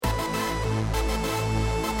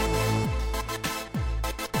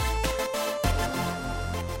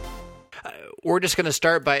we're just going to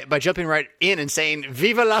start by jumping right in and saying,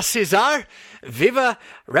 Viva la César! Viva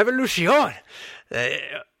Revolution!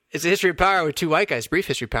 It's a history of power with two white guys, brief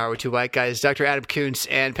history of power with two white guys, Dr. Adam Kuntz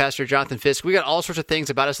and Pastor Jonathan Fisk. We got all sorts of things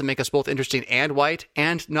about us that make us both interesting and white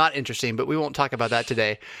and not interesting, but we won't talk about that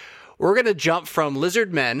today. We're going to jump from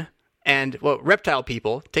lizard men and reptile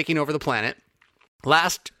people taking over the planet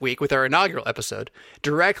last week with our inaugural episode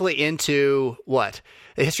directly into what?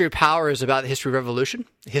 The history of power is about the history of revolution,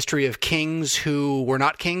 the history of kings who were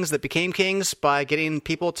not kings that became kings by getting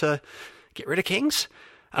people to get rid of kings.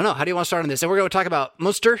 I don't know. How do you want to start on this? And we're going to talk about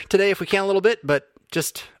Munster today if we can a little bit, but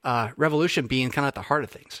just revolution being kind of at the heart of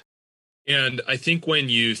things. And I think when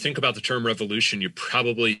you think about the term revolution, you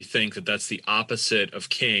probably think that that's the opposite of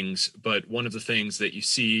kings. But one of the things that you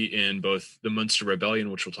see in both the Munster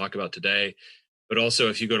Rebellion, which we'll talk about today, but also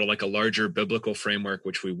if you go to like a larger biblical framework,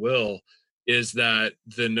 which we will, is that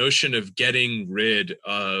the notion of getting rid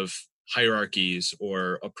of hierarchies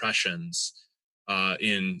or oppressions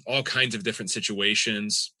in all kinds of different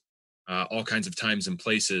situations, all kinds of times and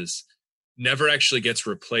places, never actually gets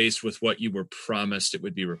replaced with what you were promised it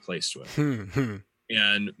would be replaced with.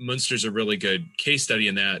 And Munster's a really good case study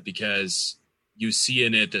in that, because you see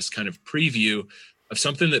in it this kind of preview of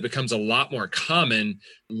something that becomes a lot more common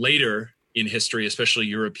later in history, especially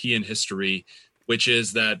European history, which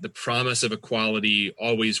is that the promise of equality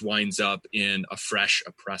always winds up in a fresh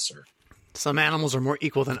oppressor. Some animals are more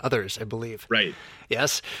equal than others, I believe. Right.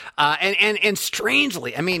 Yes. And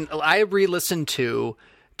strangely, I mean, I re-listened to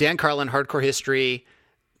Dan Carlin, Hardcore History,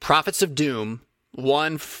 Prophets of Doom,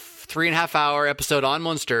 3.5-hour episode on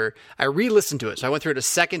Munster. I re-listened to it. So I went through it a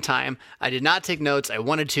second time. I did not take notes. I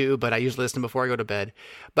wanted to, but I usually listen before I go to bed.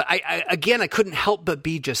 But I couldn't help but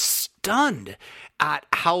be just stunned at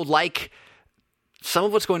how like some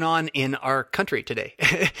of what's going on in our country today.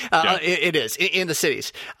 It is in the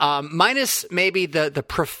cities, minus maybe the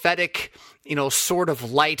prophetic, sort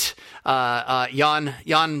of light, Jan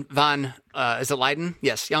van, is it Leiden?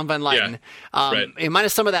 Yes. Jan van Leiden. Yeah, right. And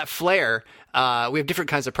minus some of that flair. We have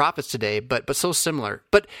different kinds of prophets today, but so similar.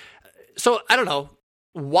 But so I don't know.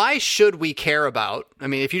 Why should we care about, I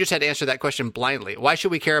mean, if you just had to answer that question blindly, why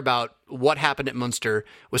should we care about what happened at Munster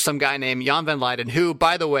with some guy named Jan van Leiden, who,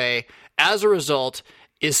 by the way, as a result,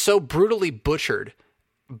 is so brutally butchered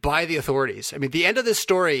by the authorities? I mean, the end of this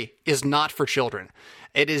story is not for children.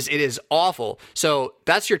 It is awful. So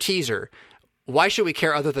that's your teaser. Why should we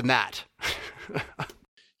care other than that?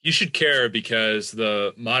 You should care because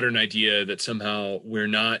the modern idea that somehow we're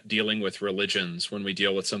not dealing with religions when we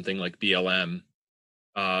deal with something like BLM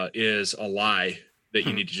is a lie that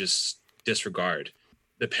you need to just disregard.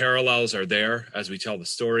 The parallels are there as we tell the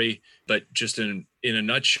story, but just in a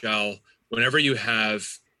nutshell, whenever you have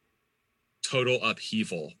total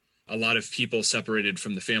upheaval, a lot of people separated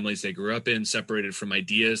from the families they grew up in, separated from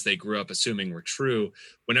ideas they grew up assuming were true,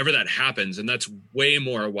 whenever that happens, and that's way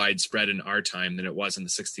more widespread in our time than it was in the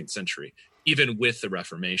 16th century, even with the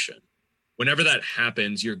Reformation. Whenever that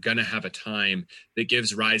happens, you're going to have a time that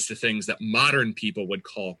gives rise to things that modern people would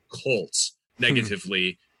call cults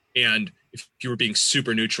negatively. And if you were being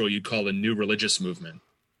super neutral, you'd call a new religious movement.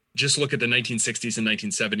 Just look at the 1960s and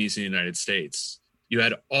 1970s in the United States. You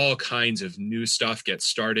had all kinds of new stuff get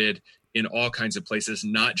started in all kinds of places,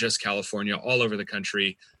 not just California, all over the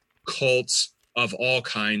country, cults of all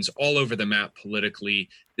kinds, all over the map politically.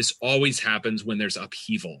 This always happens when there's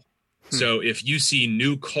upheaval. So if you see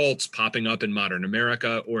new cults popping up in modern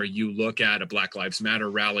America, or you look at a Black Lives Matter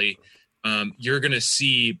rally, you're going to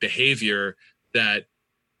see behavior that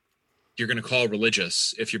you're going to call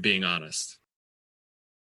religious, if you're being honest.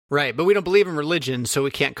 Right. But we don't believe in religion, so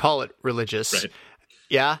we can't call it religious. Right.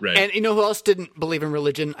 Yeah. Right. And you know who else didn't believe in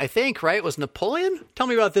religion, I think, right? Was Napoleon? Tell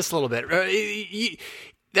me about this a little bit.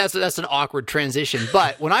 That's an awkward transition.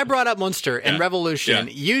 But when I brought up Munster and revolution,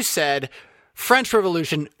 you said French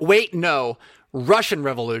Revolution. Wait, no. Russian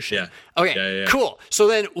Revolution. Yeah. Okay, cool. So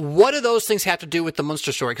then what do those things have to do with the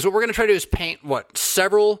Munster story? Because what we're going to try to do is paint,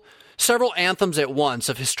 several anthems at once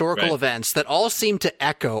of historical events that all seem to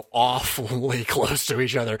echo awfully close to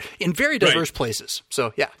each other in very diverse places.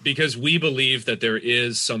 So, yeah. Because we believe that there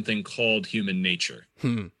is something called human nature.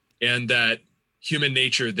 And that human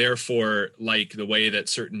nature, therefore, like the way that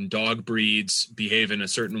certain dog breeds behave in a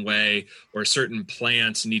certain way, or certain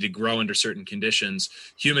plants need to grow under certain conditions,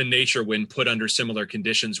 human nature, when put under similar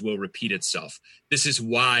conditions, will repeat itself. This is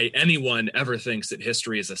why anyone ever thinks that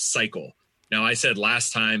history is a cycle. Now, I said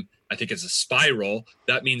last time, I think it's a spiral.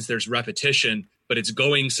 That means there's repetition, but it's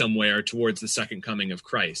going somewhere towards the second coming of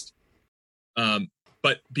Christ.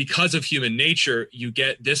 But because of human nature, you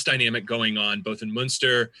get this dynamic going on both in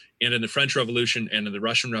Munster and in the French Revolution and in the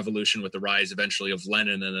Russian Revolution, with the rise eventually of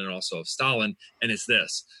Lenin and then also of Stalin. And it's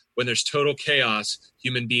this: when there's total chaos,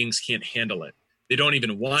 human beings can't handle it. They don't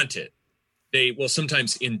even want it. They will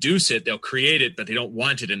sometimes induce it, they'll create it, but they don't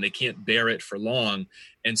want it and they can't bear it for long.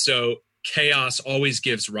 And so chaos always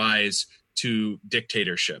gives rise to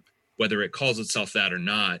dictatorship, whether it calls itself that or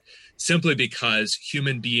not, simply because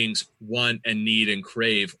human beings want and need and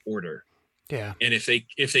crave order. Yeah. And if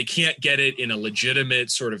they can't get it in a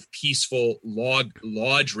legitimate sort of peaceful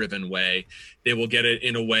law-driven way, they will get it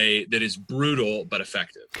in a way that is brutal but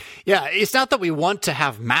effective. Yeah, it's not that we want to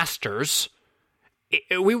have masters.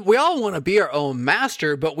 We all want to be our own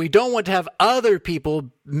master, but we don't want to have other people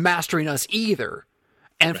mastering us either.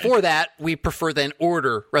 And Right. for that, we prefer then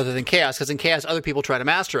order rather than chaos, because in chaos, other people try to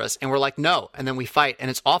master us, and we're like, no, and then we fight, and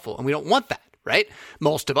it's awful, and we don't want that, right?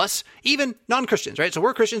 Most of us, even non-Christians, right? So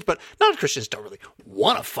we're Christians, but non-Christians don't really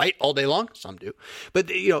want to fight all day long. Some do. But,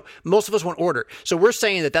 most of us want order. So we're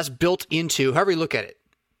saying that that's built into, however you look at it,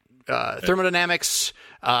 thermodynamics,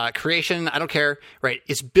 creation, I don't care, right?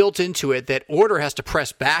 It's built into it that order has to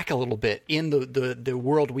press back a little bit in the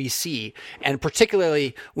world we see, and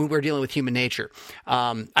particularly when we're dealing with human nature.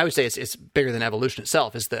 I would say it's bigger than evolution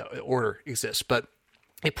itself, as the order exists, but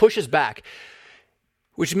it pushes back,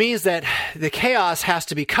 which means that the chaos has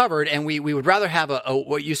to be covered, and we would rather have a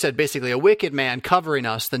what you said, basically a wicked man covering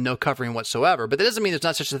us than no covering whatsoever. But that doesn't mean there's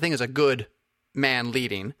not such a thing as a good man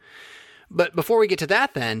leading. But before we get to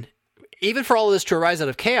that, then, even for all of this to arise out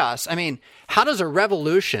of chaos, I mean, how does a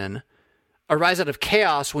revolution arise out of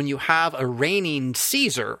chaos when you have a reigning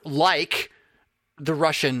Caesar like the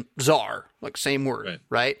Russian Tsar? Like, same word,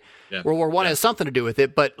 right? Yeah. World War I has something to do with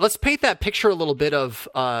it, but let's paint that picture a little bit of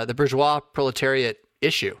the bourgeois proletariat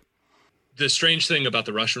issue. The strange thing about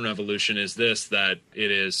the Russian Revolution is this, that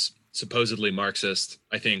it is supposedly Marxist.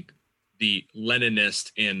 I think the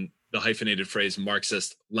Leninist in the hyphenated phrase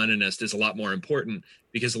Marxist-Leninist is a lot more important,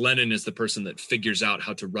 because Lenin is the person that figures out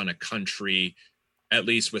how to run a country, at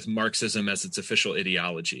least with Marxism as its official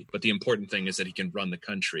ideology. But the important thing is that he can run the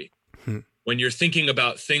country. When you're thinking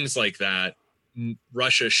about things like that,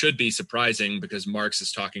 Russia should be surprising, because Marx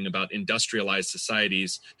is talking about industrialized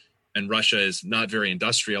societies, and Russia is not very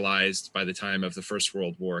industrialized by the time of the First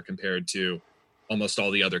World War compared to almost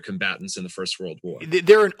all the other combatants in the First World War.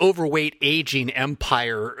 They're an overweight, aging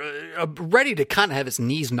empire, ready to kind of have its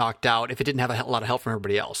knees knocked out if it didn't have a lot of help from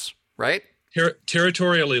everybody else, right?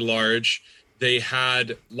 Territorially large. They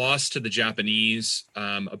had lost to the Japanese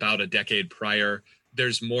about a decade prior.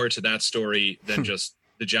 There's more to that story than just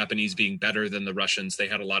the Japanese being better than the Russians.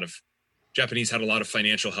 Japanese had a lot of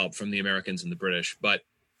financial help from the Americans and the British, but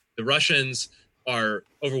the Russians are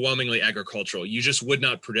overwhelmingly agricultural. You just would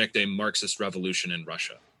not predict a Marxist revolution in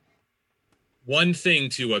Russia. One thing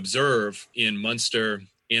to observe in Munster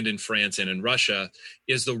and in France and in Russia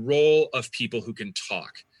is the role of people who can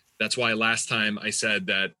talk. That's why last time I said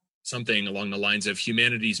that something along the lines of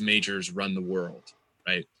humanities majors run the world,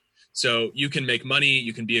 right? So you can make money,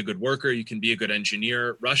 you can be a good worker, you can be a good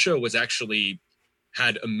engineer. Russia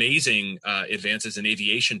had amazing advances in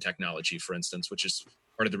aviation technology, for instance, which is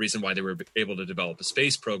part of the reason why they were able to develop a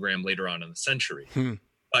space program later on in the century.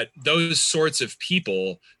 But those sorts of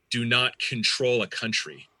people do not control a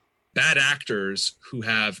country. Bad actors who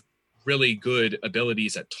have really good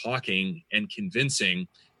abilities at talking and convincing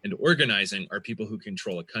and organizing are people who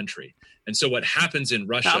control a country. And so what happens in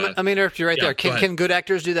Russia... I'm going to interrupt you right there. Can good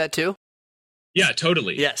actors do that too? Yeah,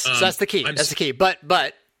 totally. Yes, so that's the key. That's the key. But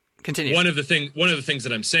continue. One of the things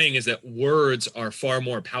that I'm saying is that words are far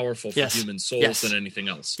more powerful for human souls than anything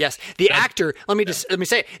else. Yes. The actor, let me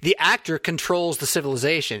say it, the actor controls the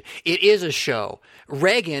civilization. It is a show.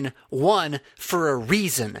 Reagan won for a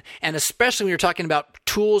reason. And especially when you're talking about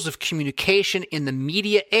tools of communication in the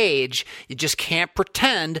media age, you just can't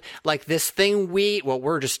pretend like this thing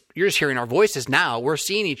you're just hearing our voices now. We're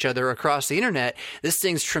seeing each other across the internet. This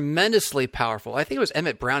thing's tremendously powerful. I think it was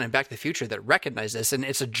Emmett Brown in Back to the Future that recognized this, and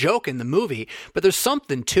it's a joke in the movie, but there's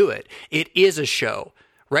something to it. It is a show.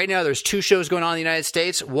 Right now, there's two shows going on in the United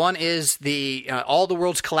States. One is the All the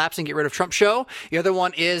World's Collapsing, Get Rid of Trump show. The other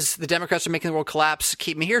one is the Democrats are making the world collapse,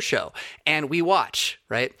 Keep Me Here show. And we watch,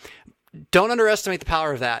 right? Don't underestimate the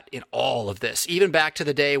power of that in all of this. Even back to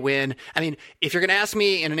the day when, if you're going to ask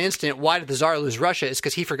me in an instant, why did the Tsar lose Russia? It's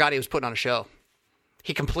because he forgot he was putting on a show.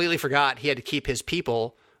 He completely forgot he had to keep his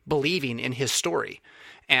people believing in his story.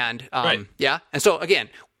 And, And so, again,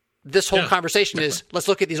 this whole conversation is, let's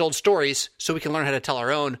look at these old stories so we can learn how to tell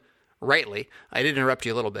our own rightly. I did interrupt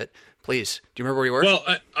you a little bit. Please, do you remember where you were?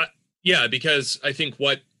 Well, because I think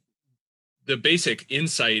what the basic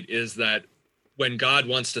insight is that when God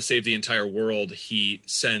wants to save the entire world, he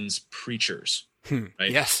sends preachers. Right?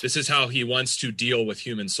 Yes. This is how he wants to deal with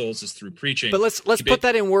human souls, is through preaching. But let's put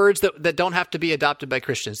that in words that don't have to be adopted by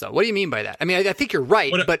Christians, though. What do you mean by that? I mean, I think you're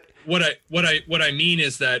right, but what I mean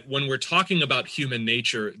is that when we're talking about human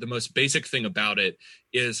nature, the most basic thing about it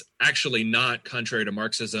is actually not, contrary to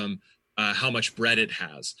Marxism, how much bread it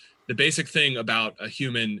has. The basic thing about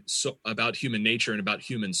human nature and about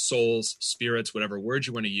human souls, spirits, whatever word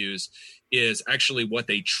you want to use, is actually what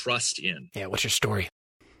they trust in. Yeah, what's your story?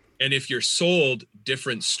 And if you're sold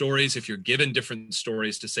different stories, if you're given different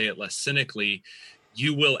stories, to say it less cynically,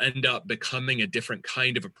 you will end up becoming a different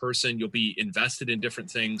kind of a person. You'll be invested in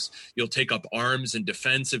different things. You'll take up arms in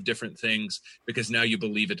defense of different things because now you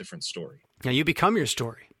believe a different story. Now you become your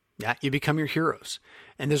story. Yeah, you become your heroes.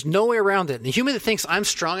 And there's no way around it. And the human that thinks I'm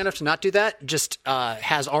strong enough to not do that just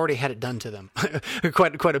has already had it done to them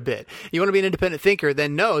quite a bit. You want to be an independent thinker,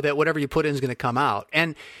 then know that whatever you put in is going to come out.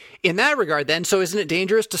 And in that regard, then, so isn't it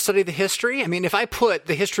dangerous to study the history? I mean, if I put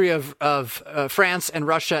the history of France and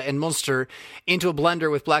Russia and Munster into a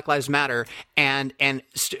blender with Black Lives Matter and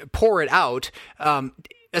pour it out,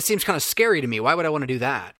 that seems kind of scary to me. Why would I want to do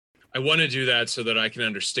that? I want to do that so that I can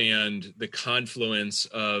understand the confluence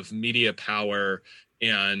of media power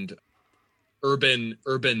and urban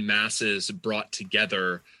masses brought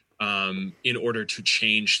together in order to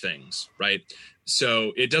change things, right?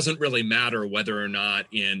 So it doesn't really matter whether or not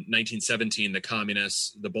in 1917 the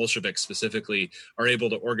communists, the Bolsheviks specifically, are able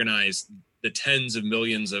to organize the tens of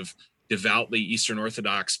millions of devoutly Eastern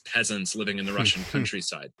Orthodox peasants living in the Russian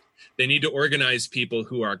countryside. They need to organize people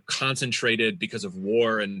who are concentrated because of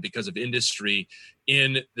war and because of industry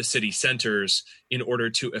in the city centers in order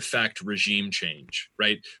to effect regime change,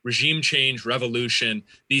 right? Regime change, revolution,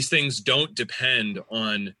 these things don't depend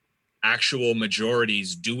on actual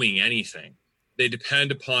majorities doing anything. They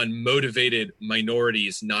depend upon motivated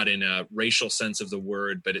minorities, not in a racial sense of the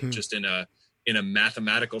word, but just in a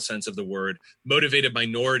mathematical sense of the word, motivated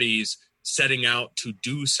minorities setting out to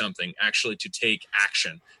do something, actually to take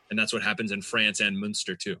action. And that's what happens in France and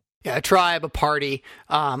Munster too. Yeah, a tribe, a party,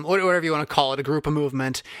 whatever you want to call it, a group, a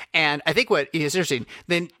movement. And I think what is interesting,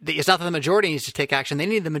 then it's not that the majority needs to take action. They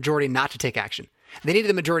need the majority not to take action. They need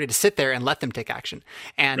the majority to sit there and let them take action.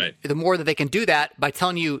 And the more that they can do that by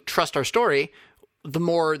telling you, trust our story, the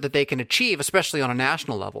more that they can achieve, especially on a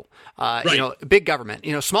national level. You know, big government,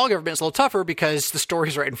 small government is a little tougher because the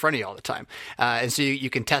story's right in front of you all the time. And so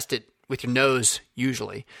you can test it with your nose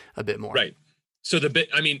usually a bit more. Right. So the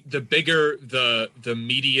bigger the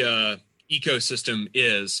media ecosystem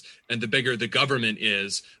is, and the bigger the government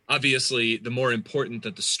is, obviously, the more important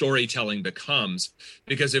that the storytelling becomes.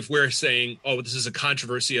 Because if we're saying, oh, this is a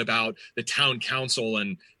controversy about the town council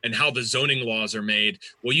and how the zoning laws are made,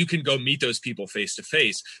 well, you can go meet those people face to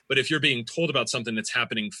face. But if you're being told about something that's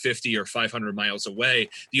happening 50 or 500 miles away,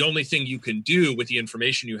 the only thing you can do with the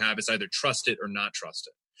information you have is either trust it or not trust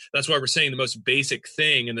it. That's why we're saying the most basic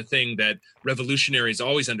thing, and the thing that revolutionaries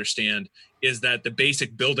always understand, is that the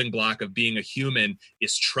basic building block of being a human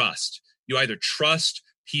is trust. You either trust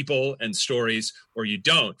people and stories or you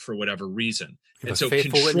don't, for whatever reason. And so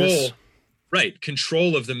control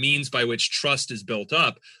of the means by which trust is built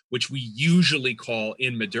up, which we usually call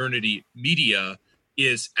in modernity media,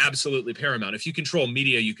 is absolutely paramount. If you control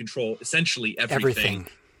media, you control essentially everything.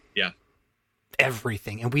 Yeah.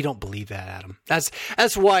 Everything. And we don't believe that, Adam.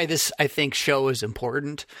 That's why this, I think, show is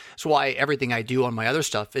important. That's why everything I do on my other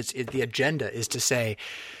stuff, the agenda is to say,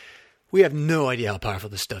 we have no idea how powerful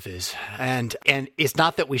this stuff is. And it's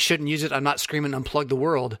not that we shouldn't use it. I'm not screaming unplug the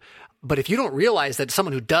world. But if you don't realize that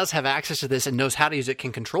someone who does have access to this and knows how to use it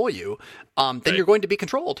can control you, then you're going to be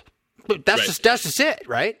controlled. That's just it,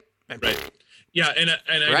 right? Right. Yeah, and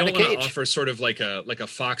I don't want to offer sort of like a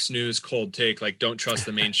Fox News cold take, like don't trust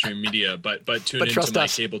the mainstream media, but tune into my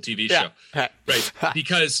cable TV show, right?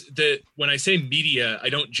 Because when I say media, I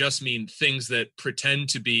don't just mean things that pretend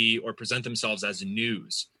to be or present themselves as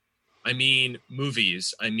news. I mean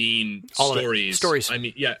movies. I mean stories. I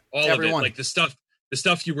mean all of it. Like the stuff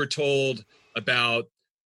you were told about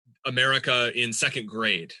America in second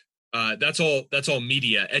grade. That's all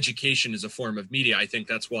media. Education is a form of media. I think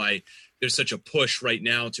that's why there's such a push right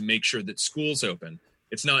now to make sure that schools open.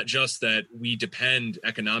 It's not just that we depend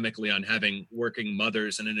economically on having working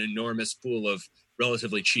mothers and an enormous pool of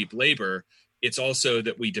relatively cheap labor. It's also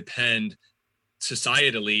that we depend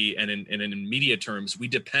societally and in media terms, we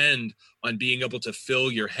depend on being able to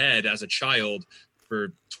fill your head as a child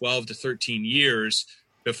for 12 to 13 years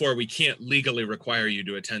before we can't legally require you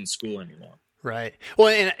to attend school anymore. Right. Well,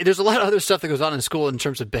 and there's a lot of other stuff that goes on in school in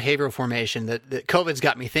terms of behavioral formation that COVID's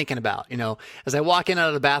got me thinking about. As I walk in and out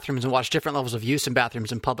of the bathrooms and watch different levels of use in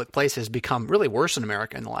bathrooms in public places become really worse in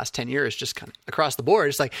America in the last 10 years, just kind of across the board.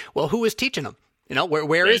 It's like, well, who is teaching them?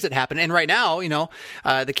 Where is it happening? And right now,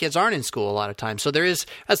 the kids aren't in school a lot of times. So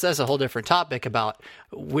that's a whole different topic about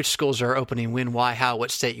which schools are opening, when, why, how,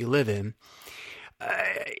 what state you live in.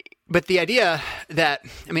 But the idea that,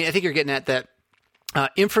 I think you're getting at that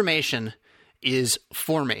information is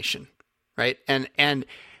formation, right? And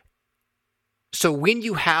so when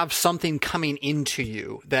you have something coming into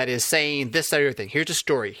you that is saying this, that, or other thing, here's a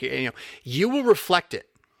story, you will reflect it.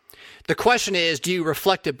 The question is, do you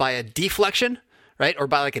reflect it by a deflection, right? Or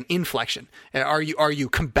by like an inflection? Are you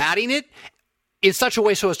combating it in such a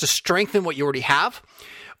way so as to strengthen what you already have?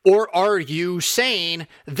 Or are you saying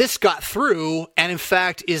this got through and in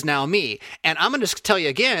fact is now me? And I'm going to tell you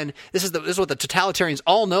again, this is what the totalitarians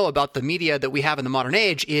all know about the media that we have in the modern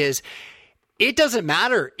age is it doesn't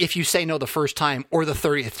matter if you say no the first time or the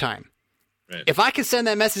 30th time. Right. If I can send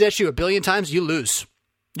that message at you a billion times, you lose.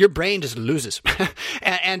 Your brain just loses. So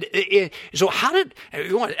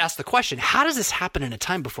you want to ask the question, how does this happen in a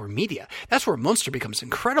time before media? That's where Munster becomes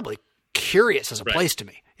incredibly curious as a place to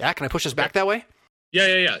me. Yeah. Can I push us back that way?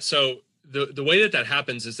 Yeah. So the way that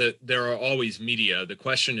happens is that there are always media. The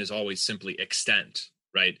question is always simply extent,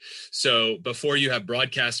 right? So before you have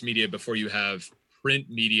broadcast media, before you have print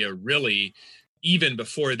media, really, even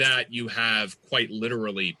before that, you have quite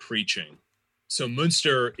literally preaching. So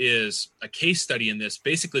Munster is a case study in this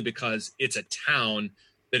basically because it's a town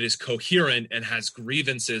that is coherent and has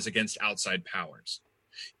grievances against outside powers.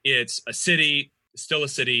 It's a city, still a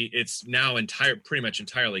city. It's now pretty much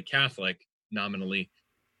entirely Catholic, nominally,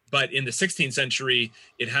 but in the 16th century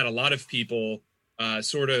it had a lot of people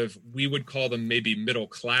we would call them maybe middle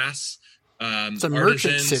class, it's a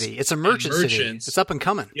merchant city. It's a merchant city. It's up and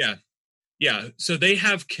coming. Yeah. So they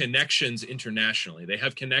have connections internationally. They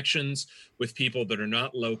have connections with people that are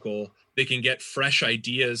not local. They can get fresh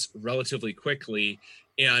ideas relatively quickly.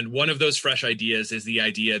 And one of those fresh ideas is the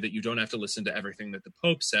idea that you don't have to listen to everything that the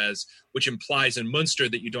Pope says, which implies in Munster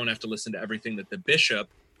that you don't have to listen to everything that the bishop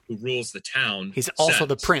who rules the town. He's also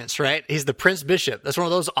the prince, right? He's the prince bishop. That's one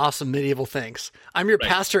of those awesome medieval things. I'm your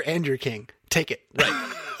pastor and your king. Take it.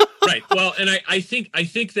 Right. Well, and I think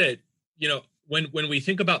that, when we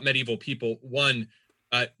think about medieval people,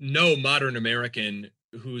 no modern American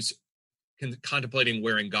who's contemplating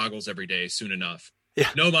wearing goggles every day soon enough. Yeah.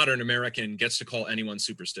 No modern American gets to call anyone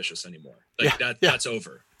superstitious anymore. That's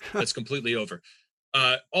over. That's completely over.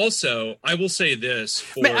 Also, I will say this.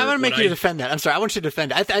 I'm going to make you defend that. I'm sorry. I want you to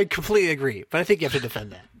defend it. I completely agree, but I think you have to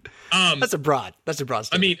defend that. That's a broad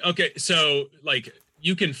statement. Okay. So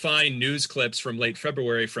you can find news clips from late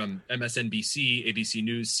February from MSNBC, ABC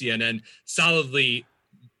News, CNN, solidly,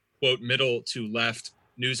 quote, middle to left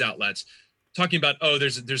news outlets talking about,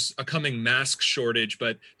 there's a coming mask shortage,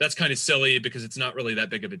 but that's kind of silly because it's not really that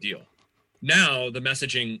big of a deal. Now, the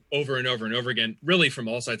messaging over and over and over again, really from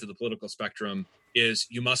all sides of the political spectrum, is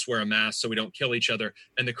you must wear a mask so we don't kill each other.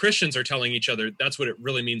 And the Christians are telling each other that's what it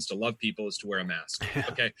really means to love people, is to wear a mask.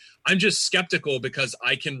 Okay. I'm just skeptical because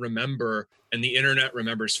I can remember and the internet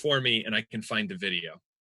remembers for me and I can find the video.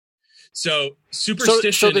 So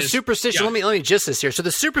superstition. Let me gist this here. So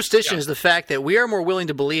the superstition is the fact that we are more willing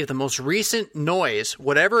to believe the most recent noise,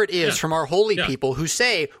 whatever it is, from our holy people who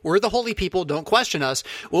say we're the holy people, don't question us.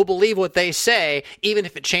 We'll believe what they say, even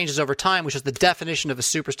if it changes over time, which is the definition of a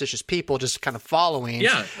superstitious people, just kind of following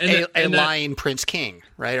a lying prince king,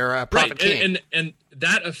 right, or a prophet king. And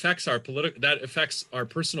that affects our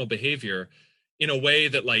personal behavior in a way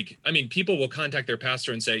that, people will contact their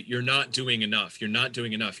pastor and say, you're not doing enough. You're not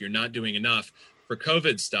doing enough. You're not doing enough for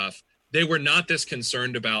COVID stuff. They were not this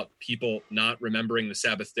concerned about people not remembering the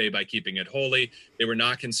Sabbath day by keeping it holy. They were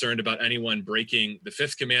not concerned about anyone breaking the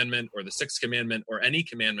fifth commandment or the sixth commandment or any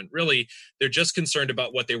commandment, really. They're just concerned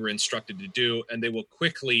about what they were instructed to do, and they will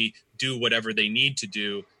quickly do whatever they need to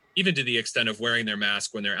do, even to the extent of wearing their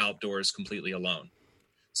mask when they're outdoors completely alone.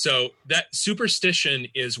 So that superstition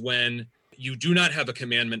is when you do not have a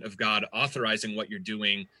commandment of God authorizing what you're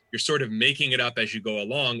doing. You're sort of making it up as you go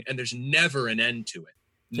along, and there's never an end to it.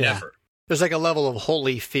 Never. Yeah. There's like a level of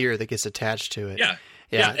holy fear that gets attached to it. Yeah.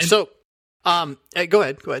 And so, go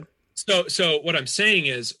ahead. So what I'm saying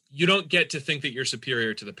is, you don't get to think that you're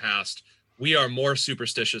superior to the past. We are more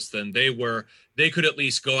superstitious than they were. They could at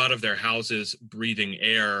least go out of their houses breathing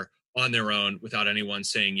air on their own without anyone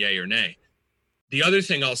saying yay or nay. The other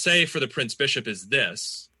thing I'll say for the Prince Bishop is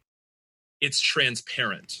this: it's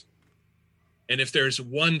transparent. And if there's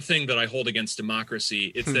one thing that I hold against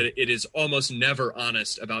democracy, it's that it is almost never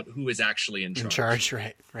honest about who is actually in charge.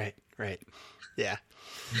 Right. Yeah.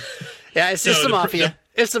 Yeah, it's just the mafia.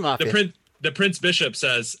 It's the mafia. The Prince Bishop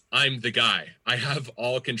says, I'm the guy. I have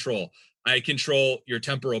all control. I control your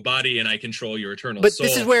temporal body and I control your eternal soul. But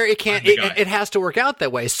this is where it has to work out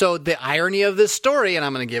that way. So the irony of this story, and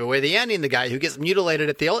I'm going to give away the ending, the guy who gets mutilated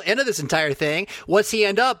at the end of this entire thing, what's he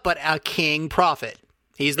end up but a king prophet?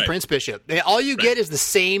 He's the Prince Bishop. All you get is the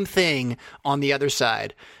same thing on the other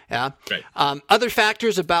side. Yeah. Right. Other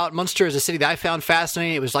factors about Munster as a city that I found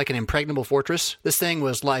fascinating, it was like an impregnable fortress. This thing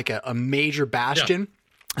was like a major bastion. Yeah.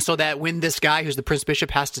 So that when this guy who's the Prince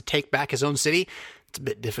Bishop has to take back his own city, it's a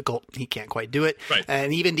bit difficult. He can't quite do it. Right.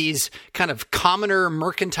 And even these kind of commoner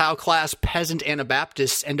mercantile class peasant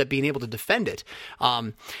Anabaptists end up being able to defend it.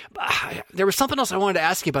 There was something else I wanted to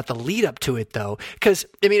ask you about the lead up to it, though, because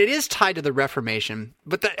I mean, it is tied to the Reformation,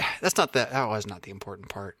 but that was not the important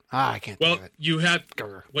part. I can't. Well, think of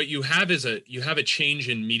it. you have a change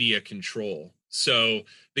in media control. So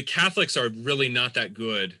the Catholics are really not that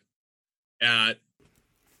good at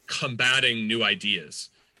combating new ideas.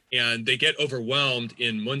 And they get overwhelmed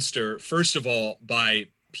in Munster, first of all, by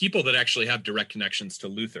people that actually have direct connections to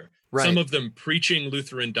Luther. Right. Some of them preaching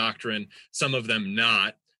Lutheran doctrine, some of them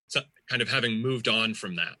not, so kind of having moved on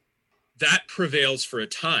from that. That prevails for a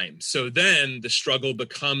time. So then the struggle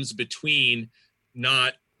becomes between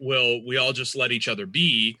not, will we all just let each other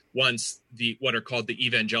be once what are called the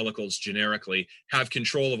evangelicals generically have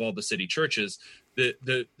control of all the city churches.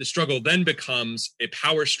 The struggle then becomes a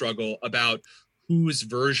power struggle about whose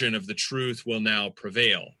version of the truth will now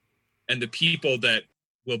prevail. And the people that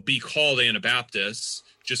will be called Anabaptists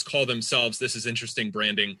just call themselves, this is interesting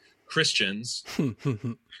branding, Christians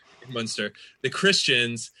in Munster. The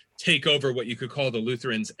Christians take over what you could call the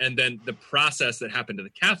Lutherans, and then the process that happened to the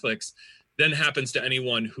Catholics then happens to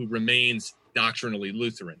anyone who remains doctrinally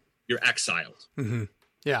Lutheran. You're exiled. Mm-hmm.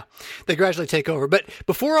 Yeah, they gradually take over. But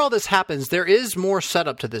before all this happens, there is more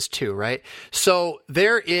setup to this too, right? So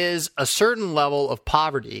there is a certain level of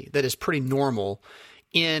poverty that is pretty normal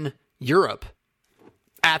in Europe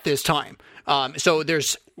at this time. So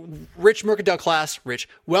there's rich mercantile class,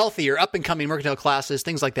 wealthy or up-and-coming mercantile classes,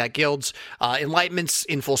 things like that, guilds, enlightenment's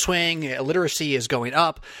in full swing, literacy is going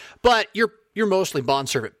up, but you're mostly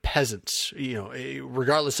bondservant peasants,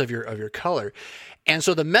 regardless of your color. And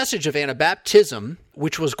so the message of Anabaptism,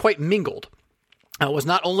 which was quite mingled, was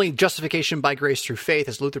not only justification by grace through faith,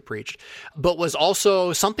 as Luther preached, but was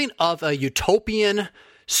also something of a utopian,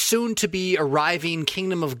 soon-to-be arriving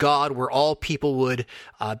kingdom of God where all people would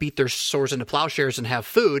beat their swords into plowshares and have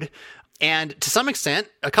food. And to some extent,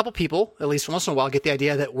 a couple people, at least once in a while, get the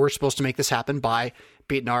idea that we're supposed to make this happen by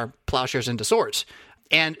beating our plowshares into swords.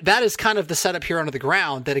 And that is kind of the setup here under the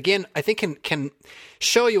ground that, again, I think can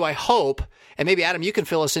show you, I hope, and maybe, Adam, you can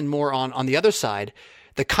fill us in more on the other side,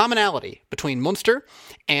 the commonality between Munster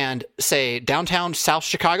and, say, downtown South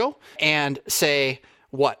Chicago and, say,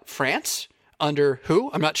 France? Under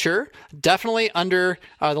who? I'm not sure. Definitely under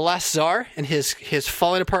the last czar and his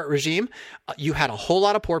falling apart regime. You had a whole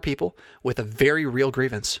lot of poor people with a very real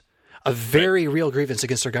grievance. A very real grievance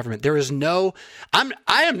against their government. There is I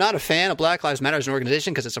am not a fan of Black Lives Matter as an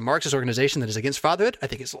organization because it's a Marxist organization that is against fatherhood. I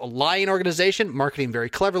think it's a lying organization, marketing very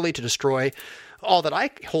cleverly to destroy all that I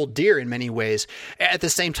hold dear in many ways. At the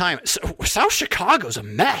same time, South Chicago's a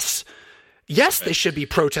mess. Yes, they should be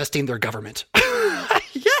protesting their government.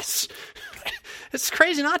 Yes. It's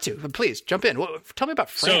crazy not to. But please, jump in. Tell me about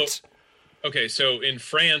France. So in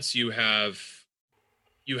France, you have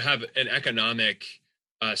an economic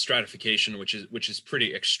stratification, which is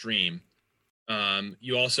pretty extreme.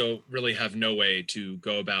 You also really have no way to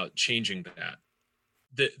go about changing that.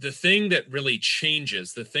 The thing that really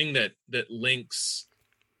changes, the thing that links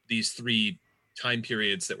these three time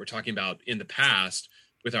periods that we're talking about in the past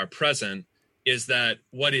with our present, is that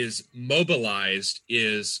what is mobilized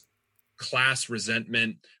is class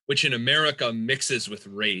resentment, which in America mixes with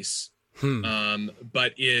race,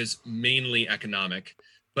 but is mainly economic.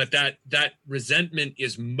 But that resentment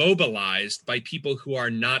is mobilized by people who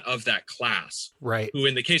are not of that class, right? Who,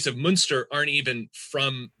 in the case of Munster, aren't even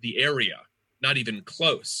from the area, not even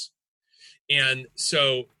close. And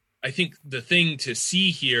so I think the thing to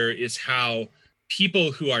see here is how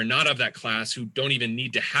people who are not of that class, who don't even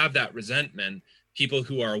need to have that resentment, people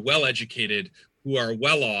who are well-educated, who are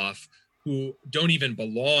well-off, who don't even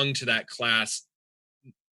belong to that class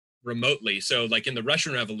remotely. So like in the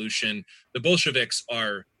Russian Revolution, the Bolsheviks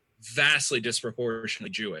are vastly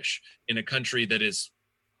disproportionately Jewish in a country that is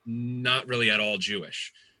not really at all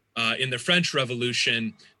Jewish. In the French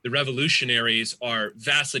Revolution, the revolutionaries are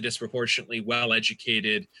vastly disproportionately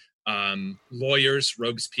well-educated lawyers.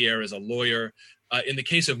 Robespierre is a lawyer. In the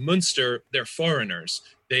case of Munster, they're foreigners.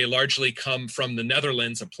 They largely come from the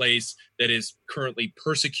Netherlands, a place that is currently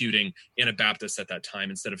persecuting Anabaptists at that time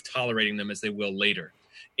instead of tolerating them as they will later.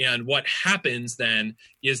 And what happens then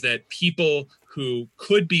is that people who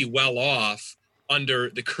could be well off under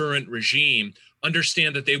the current regime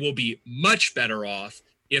understand that they will be much better off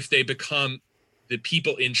if they become the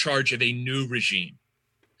people in charge of a new regime,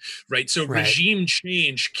 right? So regime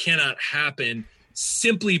change cannot happen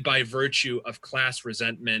simply by virtue of class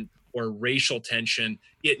resentment or racial tension.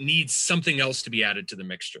 It needs something else to be added to the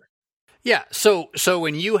mixture. Yeah, so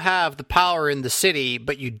when you have the power in the city,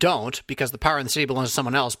 but you don't, because the power in the city belongs to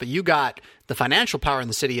someone else, but you got the financial power in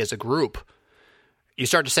the city as a group, you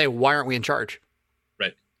start to say, why aren't we in charge?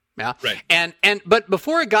 Right. Yeah. Right. But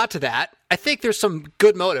before it got to that, I think there's some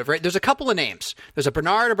good motive, right? There's a couple of names. There's a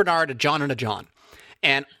Bernard, a John, and a John.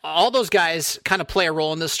 And all those guys kind of play a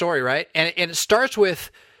role in this story, right? And it starts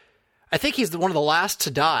with, I think he's one of the last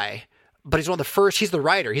to die, but he's one of the first. He's the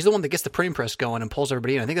writer. He's the one that gets the printing press going and pulls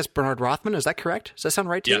everybody in. I think that's Bernard Rothman. Is that correct? Does that sound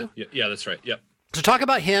right to you? Yeah, that's right. Yep. So talk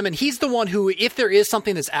about him, and he's the one who, if there is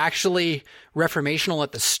something that's actually reformational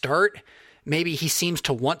at the start, maybe he seems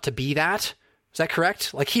to want to be that. Is that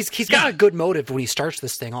correct? Like he's got a good motive when he starts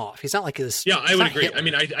this thing off. He's not like this. Yeah, I would agree. Hitler. I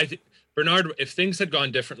mean, I think Bernard, if things had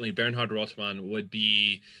gone differently, Bernhard Rothman would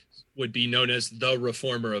be known as the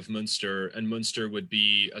reformer of Münster, and Münster would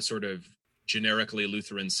be a sort of generically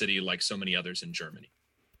Lutheran city like so many others in Germany,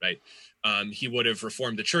 right? He would have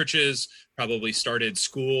reformed the churches, probably started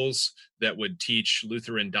schools that would teach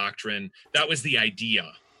Lutheran doctrine. That was the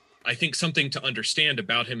idea. I think something to understand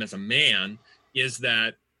about him as a man is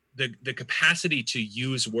that the capacity to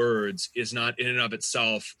use words is not in and of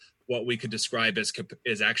itself what we could describe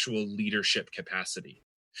as actual leadership capacity.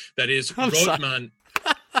 That is, Rothman.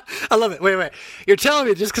 I love it. Wait. You're telling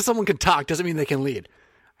me just because someone can talk doesn't mean they can lead.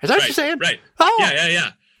 Is that what you're saying? Right. Oh.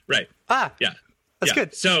 Yeah. Right. Yeah. That's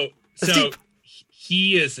good. So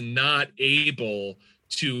he is not able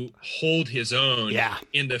to hold his own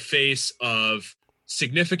in the face of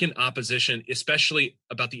significant opposition, especially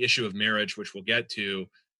about the issue of marriage, which we'll get to,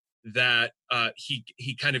 that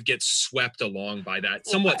he kind of gets swept along by that,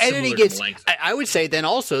 somewhat similar to Melanchthon. I would say then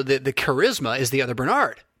also that the charisma is the other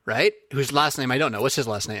Bernard, right? Whose last name I don't know. What's his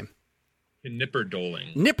last name?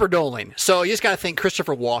 Knipperdoling. So you just got to think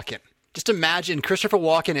Christopher Walken. Just imagine Christopher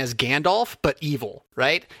Walken as Gandalf, but evil,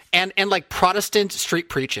 right? And like Protestant street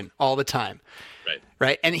preaching all the time.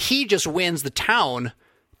 Right. And he just wins the town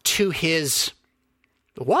to his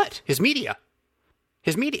media.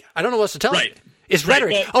 I don't know what else to tell you. It's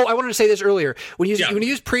rhetoric. Well, I wanted to say this earlier. When you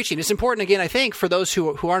use preaching, it's important, again, I think, for those who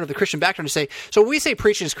aren't of the Christian background to say, so when we say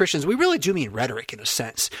preaching as Christians, we really do mean rhetoric in a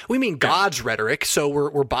sense. We mean God's rhetoric, so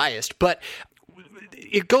we're biased. But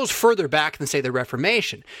it goes further back than, say, the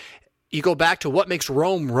Reformation. You go back to what makes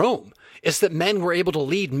Rome Rome. It's that men were able to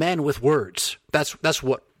lead men with words. That's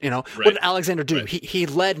what, what did Alexander do? Right. He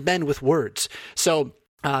led men with words. So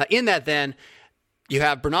in that then, you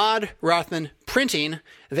have Bernard Rothman printing.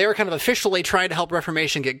 They're kind of officially trying to help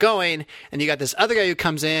Reformation get going. And you got this other guy who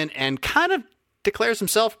comes in and kind of declares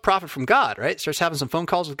himself prophet from God, right? Starts having some phone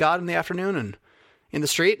calls with God in the afternoon and in the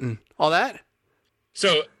street and all that.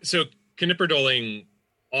 So Knipperdoling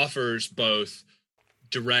offers both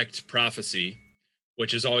direct prophecy,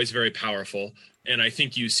 which is always very powerful. And I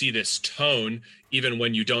think you see this tone even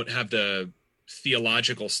when you don't have the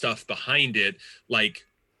theological stuff behind it, like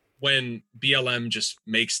when BLM just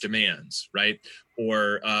makes demands, right?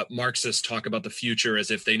 Or Marxists talk about the future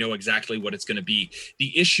as if they know exactly what it's going to be.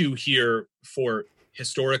 The issue here for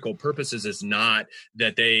historical purposes is not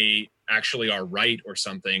that they actually are right or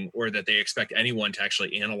something, or that they expect anyone to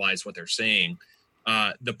actually analyze what they're saying.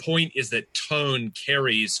 The point is that tone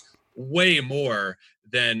carries way more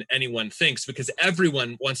than anyone thinks, because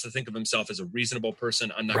everyone wants to think of himself as a reasonable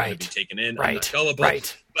person. I'm not going to be taken in. I'm not gullible.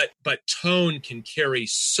 But tone can carry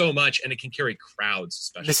so much, and it can carry crowds,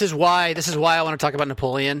 especially. This is why I want to talk about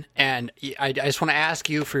Napoleon, and I just want to ask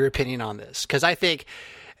you for your opinion on this, because I think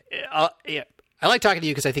I like talking to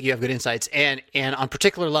you because I think you have good insights, and on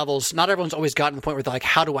particular levels, not everyone's always gotten to the point where they're like,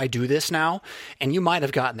 how do I do this now? And you might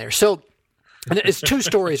have gotten there. So it's two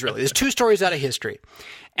stories, really. There's two stories out of history.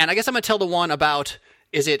 And I guess I'm going to tell the one about,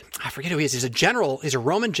 I forget who he is. He's a general. He's a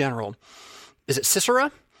Roman general. Is it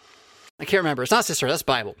Sisera? I can't remember. It's not Sisera. That's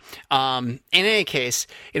Bible. In any case,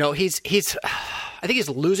 he's I think he's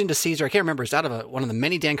losing to Caesar. I can't remember. It's out of one of the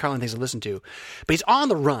many Dan Carlin things I listen to. But he's on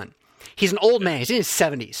the run. He's an old man. He's in his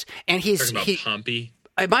 70s. And talking about Pompey?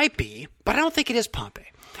 It might be, but I don't think it is Pompey.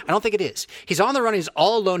 I don't think it is. He's on the run. He's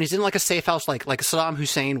all alone. He's in like a safe house, like Saddam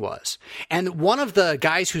Hussein was. And one of the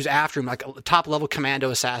guys who's after him, like a top level commando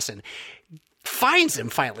assassin, finds him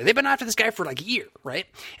finally. They've been after this guy for like a year, right?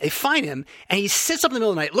 They find him, and he sits up in the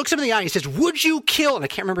middle of the night, looks him in the eye, and he says, would you kill, and I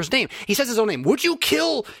can't remember his name. He says his own name. Would you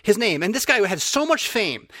kill his name? And this guy who had so much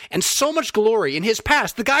fame and so much glory in his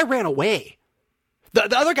past, the guy ran away.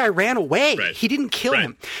 The other guy ran away. Right. He didn't kill Right.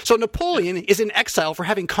 him. So Napoleon is in exile for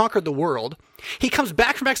having conquered the world. He comes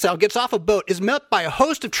back from exile, gets off a boat, is met by a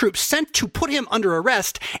host of troops sent to put him under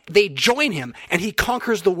arrest. They join him, and he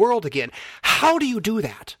conquers the world again. How do you do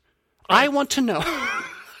that? I want to know,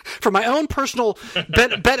 for my own personal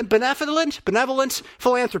benevolent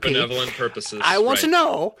philanthropy, Benevolent purposes. I want to right.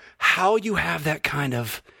 know how you have that kind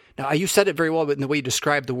of. Now, you said it very well, but in the way you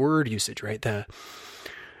described the word usage, right? The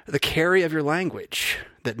carry of your language,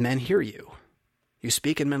 that men hear you. You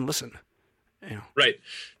speak and men listen. You know. Right.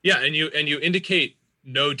 Yeah, and you indicate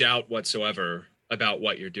no doubt whatsoever about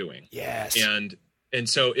what you're doing. Yes. And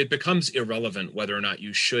so it becomes irrelevant whether or not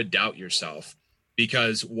you should doubt yourself.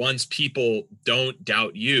 Because once people don't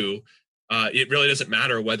doubt you, it really doesn't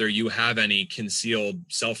matter whether you have any concealed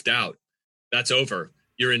self-doubt. That's over.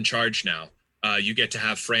 You're in charge now. You get to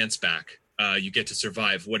have France back. You get to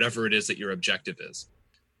survive whatever it is that your objective is.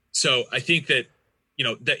 So I think that,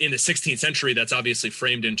 that in the 16th century, that's obviously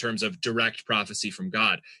framed in terms of direct prophecy from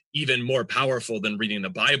God. Even more powerful than reading the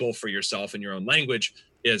Bible for yourself in your own language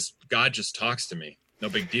is God just talks to me. No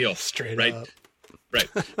big deal. Straight right? up. Right.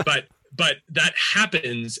 But that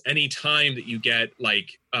happens anytime that you get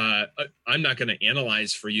like, I'm not going to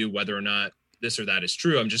analyze for you whether or not this or that is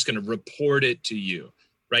true. I'm just going to report it to you,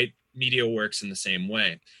 right? Media works in the same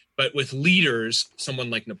way. But with leaders, someone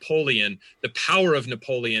like Napoleon, the power of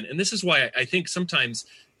Napoleon, and this is why I think sometimes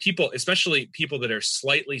people, especially people that are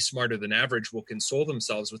slightly smarter than average, will console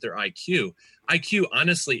themselves with their IQ. IQ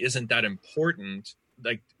honestly isn't that important.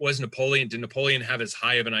 Like, did Napoleon have as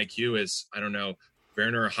high of an IQ as, I don't know,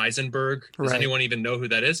 Werner Heisenberg? Does anyone even know who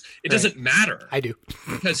that is? It doesn't matter. I do.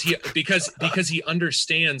 because he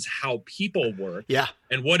understands how people work. Yeah.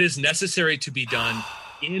 And what is necessary to be done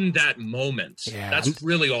in that moment. Yeah. That's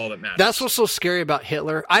really all that matters. That's what's so scary about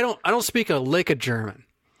Hitler. I don't speak a lick of German,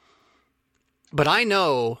 but I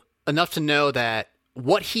know enough to know that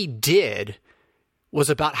what he did was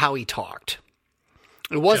about how he talked.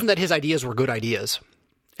 It wasn't that his ideas were good ideas,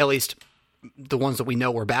 at least the ones that we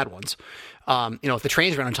know were bad ones. If the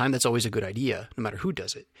trains ran on time, that's always a good idea, no matter who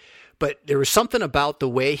does it. But there was something about the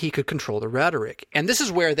way he could control the rhetoric. And this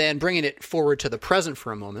is where then, bringing it forward to the present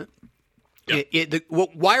for a moment,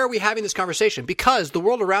 why are we having this conversation? Because the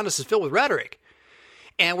world around us is filled with rhetoric.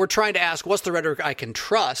 And we're trying to ask, what's the rhetoric I can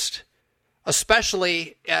trust?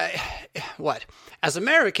 Especially, as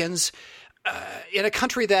Americans, in a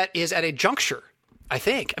country that is at a juncture, I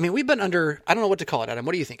think. I mean, we've been under, I don't know what to call it, Adam.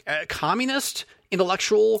 What do you think? A communist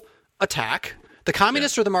intellectual attack. The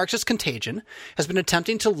communist or the Marxist contagion has been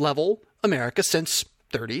attempting to level America since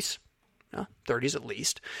 30s at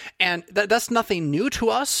least. And that's nothing new to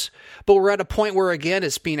us, but we're at a point where, again,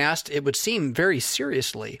 it's being asked, it would seem, very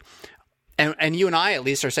seriously. And you and I, at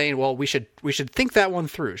least, are saying, well, we should think that one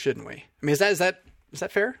through, shouldn't we? I mean, is that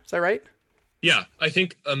fair? Is that right? Yeah, I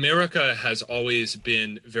think America has always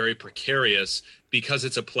been very precarious because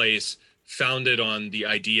it's a place founded on the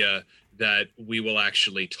idea that we will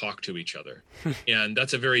actually talk to each other. And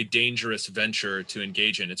that's a very dangerous venture to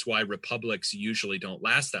engage in. It's why republics usually don't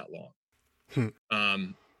last that long.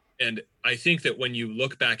 And I think that when you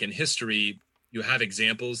look back in history, you have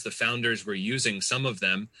examples. The founders were using some of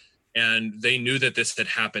them, and they knew that this had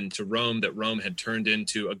happened to Rome, that Rome had turned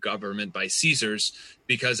into a government by Caesars,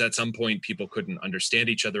 because at some point people couldn't understand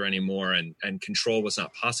each other anymore, and control was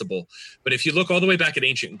not possible. But if you look all the way back at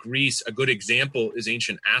ancient Greece, a good example is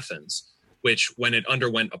ancient Athens, which, when it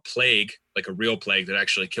underwent a plague, like a real plague that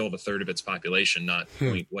actually killed a third of its population, not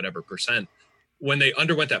point whatever percent, when they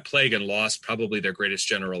underwent that plague and lost probably their greatest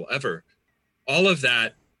general ever, all of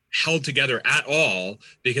that held together at all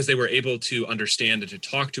because they were able to understand and to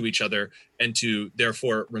talk to each other and to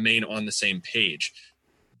therefore remain on the same page.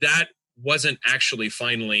 That wasn't actually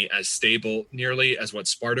finally as stable nearly as what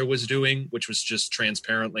Sparta was doing, which was just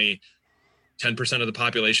transparently 10% of the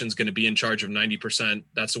population is going to be in charge of 90%.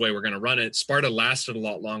 That's the way we're going to run it. Sparta lasted a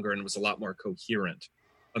lot longer and was a lot more coherent.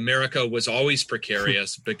 America was always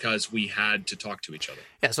precarious because we had to talk to each other.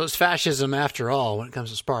 Yeah, so it's fascism after all when it comes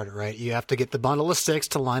to Sparta, right? You have to get the bundle of sticks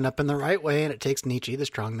to line up in the right way, and it takes Nietzsche, the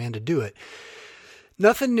strong man, to do it.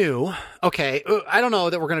 Nothing new. Okay, I don't know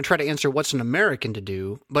that we're going to try to answer what's an American to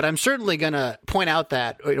do, but I'm certainly going to point out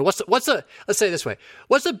that let's say it this way: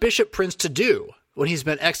 what's a bishop prince to do? when he's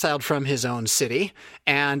been exiled from his own city,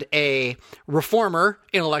 and a reformer,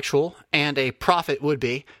 intellectual, and a prophet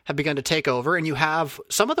would-be have begun to take over, and you have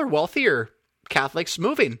some other wealthier Catholics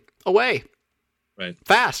moving away. Right.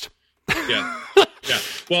 Fast. Yeah. Yeah.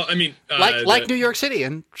 Well, I mean, like New York City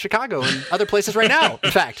and Chicago and other places right now,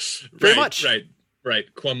 in fact. Very much. Right.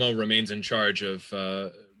 Cuomo remains in charge of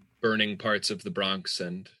burning parts of the Bronx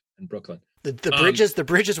and Brooklyn. The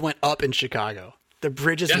bridges went up in Chicago. The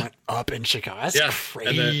bridges went up in Chicago. That's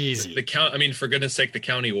crazy. And the count. I mean, for goodness sake, the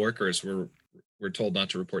county workers were told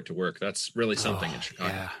not to report to work. That's really something in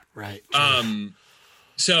Chicago. Yeah, right.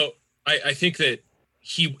 So I think that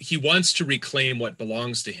he wants to reclaim what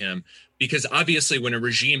belongs to him, because obviously when a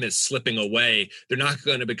regime is slipping away, they're not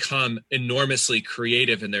going to become enormously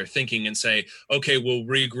creative in their thinking and say, okay, we'll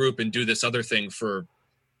regroup and do this other thing for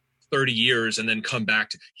 30 years and then come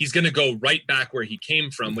back. He's going to go right back where he came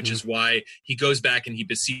from, which is why he goes back and he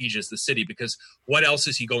besieges the city, because what else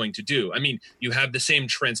is he going to do? I mean, you have the same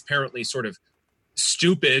transparently sort of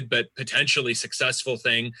stupid but potentially successful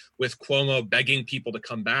thing with Cuomo begging people to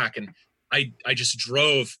come back. And I just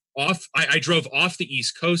drove off. I drove off the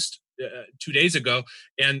East Coast 2 days ago,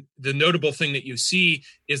 and the notable thing that you see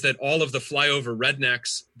is that all of the flyover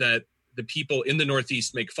rednecks that the people in the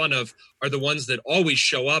Northeast make fun of are the ones that always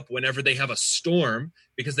show up whenever they have a storm,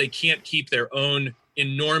 because they can't keep their own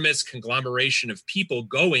enormous conglomeration of people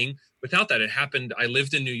going without that. It happened. I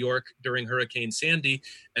lived in New York during Hurricane Sandy,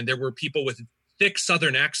 and there were people with thick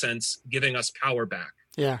Southern accents giving us power back.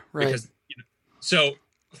 Yeah, right. Because, so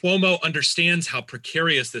Cuomo understands how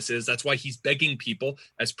precarious this is. That's why he's begging people,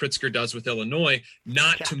 as Pritzker does with Illinois,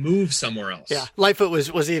 not to move somewhere else. Yeah, Lightfoot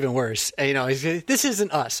was even worse. This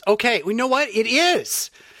isn't us. Okay, we know what? It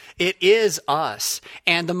is. It is us.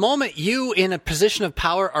 And the moment you, in a position of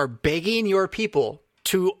power, are begging your people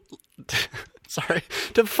to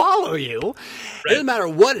to follow you, it doesn't matter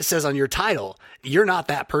what it says on your title. You're not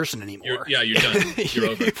that person anymore. You're done. You're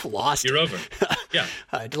over. You've lost. You're over. Yeah.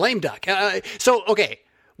 Lame duck. Okay.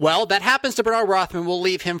 Well, that happens to Bernard Rothman. We'll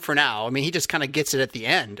leave him for now. I mean, he just kind of gets it at the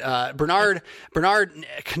end. Bernard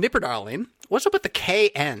Knipperdarling. What's up with the K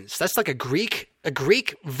ends? That's like a Greek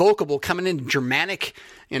vocable coming in Germanic,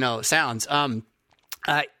 sounds.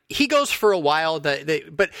 He goes for a while, but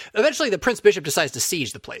eventually the Prince Bishop decides to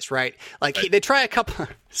siege the place, right? They try a couple.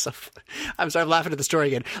 I'm sorry, I'm laughing at the story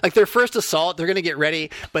again. Like their first assault, they're going to get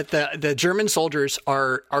ready, but the German soldiers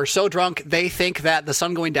are so drunk they think that the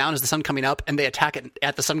sun going down is the sun coming up, and they attack it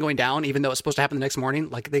at the sun going down, even though it's supposed to happen the next morning.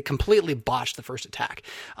 Like they completely botched the first attack,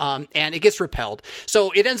 and it gets repelled.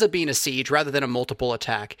 So it ends up being a siege rather than a multiple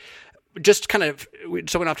attack. Just kind of, so we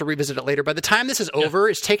don't have to revisit it later. By the time this is over,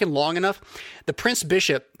 it's taken long enough. The Prince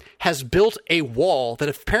Bishop has built a wall that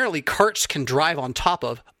apparently carts can drive on top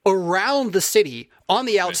of around the city on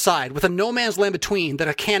the outside with a no man's land between that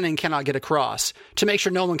a cannon cannot get across, to make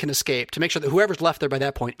sure no one can escape, to make sure that whoever's left there by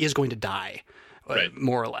that point is going to die,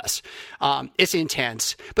 more or less. It's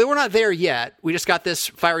intense, but we're not there yet. We just got this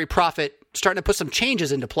fiery prophet starting to put some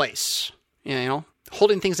changes into place,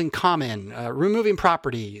 holding things in common, removing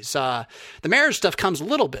properties. The marriage stuff comes a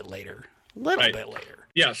little bit later.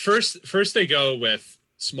 Yeah, first they go with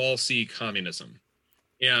small c communism.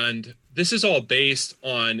 And this is all based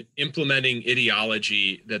on implementing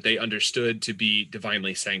ideology that they understood to be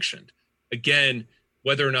divinely sanctioned. Again,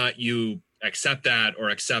 whether or not you accept that or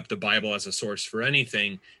accept the Bible as a source for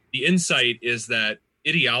anything, the insight is that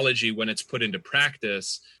ideology, when it's put into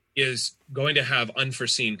practice, is going to have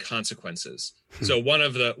unforeseen consequences. So one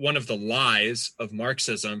of the lies of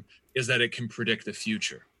Marxism is that it can predict the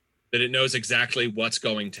future, that it knows exactly what's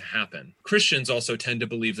going to happen. Christians also tend to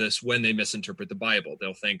believe this when they misinterpret the Bible.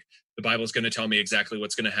 They'll think the Bible is going to tell me exactly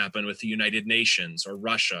what's going to happen with the United Nations or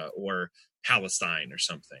Russia or Palestine or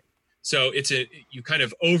something. So you kind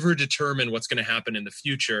of overdetermine what's going to happen in the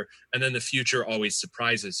future, and then the future always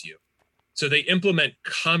surprises you. So they implement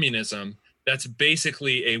communism. That's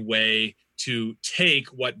basically a way to take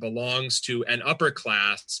what belongs to an upper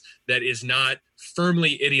class that is not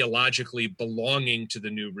firmly ideologically belonging to the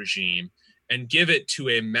new regime and give it to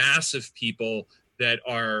a mass of people that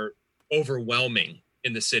are overwhelming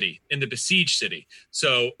in the city, in the besieged city.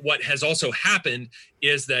 So what has also happened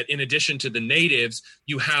is that in addition to the natives,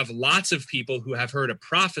 you have lots of people who have heard a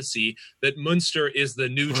prophecy that Munster is the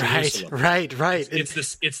new Jerusalem. Right.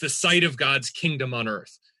 It's the site of God's kingdom on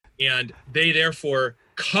earth. And they therefore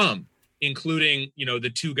come including,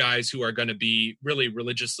 the two guys who are going to be really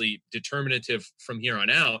religiously determinative from here on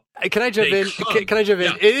out. Can I jump in? Can I jump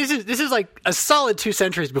in? This is like a solid 2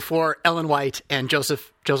 centuries before Ellen White and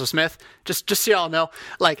Joseph Smith. Just so y'all know,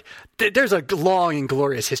 like there's a long and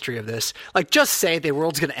glorious history of this. Like, just say the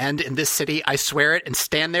world's going to end in this city, I swear it, and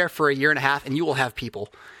stand there for a year and a half, and you will have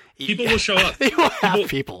people. People will show up. You will have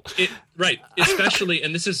people. Right. Especially,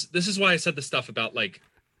 and this is why I said the stuff about, like,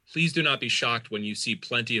 please do not be shocked when you see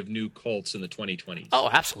plenty of new cults in the 2020s. Oh,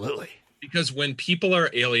 absolutely. Because when people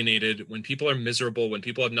are alienated, when people are miserable, when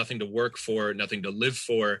people have nothing to work for, nothing to live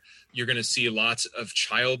for, you're going to see lots of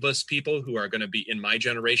childless people who are going to be in my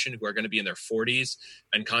generation, who are going to be in their 40s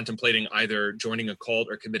and contemplating either joining a cult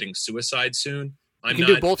or committing suicide soon. You can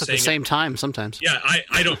do both at the same time sometimes. Yeah,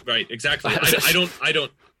 I don't. Right, exactly. I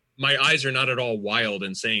don't. My eyes are not at all wild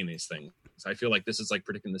in saying these things. I feel like this is like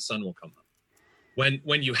predicting the sun will come up.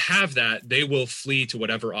 When you have that, they will flee to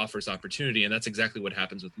whatever offers opportunity, and that's exactly what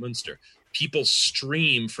happens with Munster. People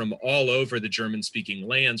stream from all over the German-speaking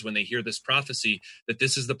lands when they hear this prophecy that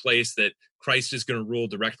this is the place that Christ is going to rule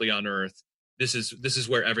directly on earth. This is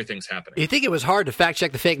where everything's happening. You think it was hard to fact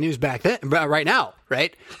check the fake news back then, right now,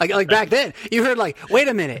 right? Like back then, you heard like, wait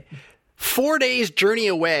a minute, 4 days journey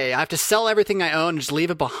away, I have to sell everything I own and just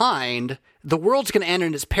leave it behind. The world's going to end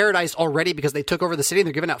in its paradise already because they took over the city and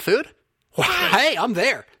they're giving out food? Well, hey, I'm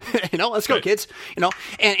there. Let's go, kids.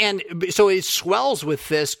 And so it swells with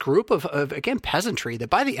this group of again, peasantry that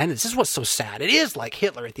by the end, this is what's so sad. It is like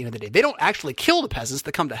Hitler at the end of the day. They don't actually kill the peasants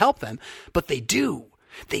that come to help them, but they do.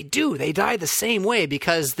 They do. They die the same way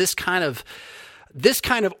because this kind of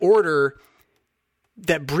order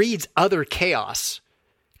that breeds other chaos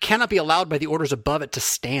cannot be allowed by the orders above it to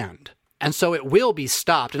stand. And so it will be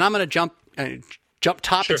stopped. And I'm going to jump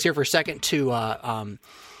topics here for a second to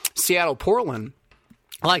Seattle, Portland.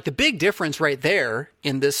 Like, the big difference right there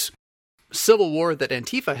in this civil war that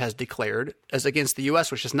Antifa has declared as against the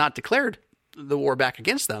U.S., which has not declared the war back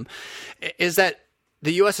against them, is that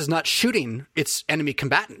the U.S. is not shooting its enemy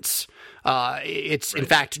combatants. It's, in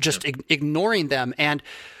fact, just ignoring them. And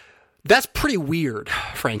that's pretty weird,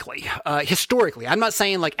 frankly, historically. I'm not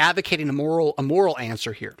saying like advocating a moral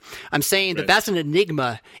answer here. I'm saying that that's an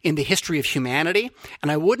enigma in the history of humanity,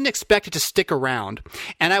 and I wouldn't expect it to stick around.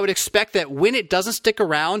 And I would expect that when it doesn't stick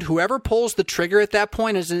around, whoever pulls the trigger at that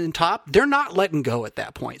point is in top, they're not letting go at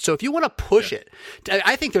that point. So if you want to push it,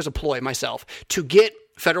 I think there's a ploy myself to get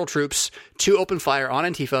federal troops to open fire on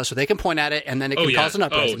Antifa so they can point at it and then it can cause an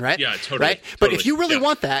uprising, right? Yeah, totally. Right? But if you really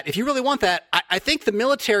want that, I think the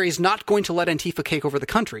military is not going to let Antifa take over the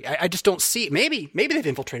country. I just don't see it. Maybe they've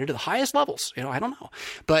infiltrated to the highest levels. I don't know.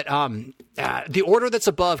 But the order that's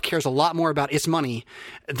above cares a lot more about its money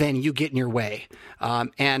than you get in your way.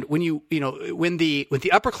 And when when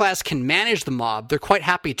the upper class can manage the mob, they're quite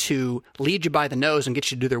happy to lead you by the nose and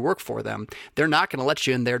get you to do their work for them. They're not going to let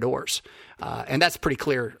you in their doors. And that's pretty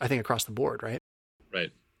clear, I think, across the board, right? Right.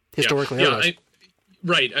 Historically,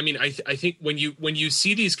 right. I mean, I think when you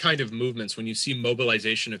see these kind of movements, when you see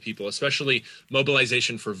mobilization of people, especially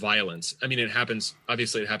mobilization for violence, I mean, it happens in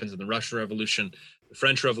the Russian Revolution, the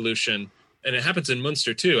French Revolution, and it happens in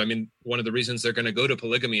Munster too. I mean, one of the reasons they're going to go to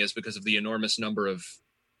polygamy is because of the enormous number of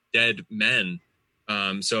dead men.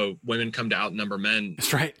 So women come to outnumber men.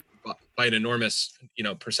 That's right. By an enormous,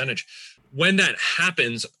 percentage. When that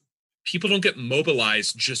happens, people don't get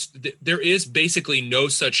mobilized. There is basically no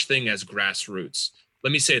such thing as grassroots.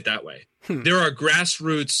 Let me say it that way. There are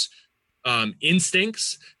grassroots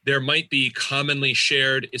instincts. There might be commonly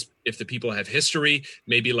shared if the people have history,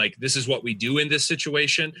 maybe like this is what we do in this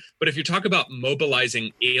situation. But if you talk about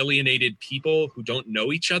mobilizing alienated people who don't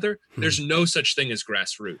know each other, there's no such thing as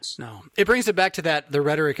grassroots. No. It brings it back to the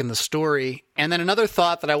rhetoric and the story. And then another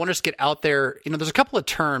thought that I want to just get out there, there's a couple of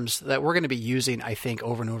terms that we're going to be using, I think,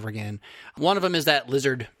 over and over again. One of them is that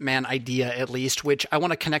lizard man idea, at least, which I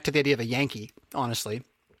want to connect to the idea of a Yankee, honestly.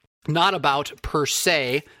 Not about per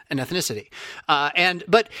se an ethnicity.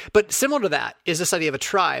 But similar to that is this idea of a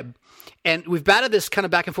tribe. And we've batted this kind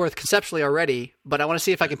of back and forth conceptually already, but I want to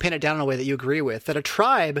see if I can pin it down in a way that you agree with. That a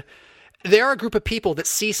tribe, they are a group of people that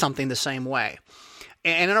see something the same way.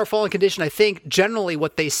 And in our fallen condition, I think generally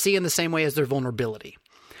what they see in the same way is their vulnerability.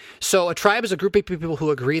 So a tribe is a group of people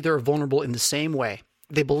who agree they're vulnerable in the same way.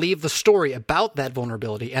 They believe the story about that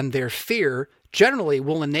vulnerability, and their fear generally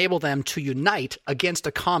will enable them to unite against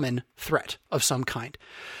a common threat of some kind.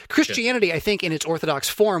 Christianity, I think, in its orthodox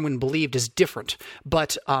form, when believed, is different.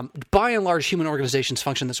 But by and large, human organizations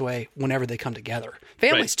function this way whenever they come together.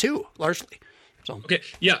 Families, too, largely. So. Okay.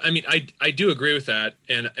 Yeah. I mean, I do agree with that.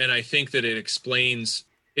 And I think that it explains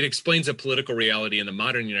a political reality in the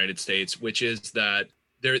modern United States, which is that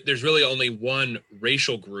there's really only one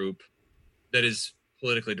racial group that is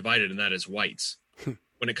politically divided, and that is whites.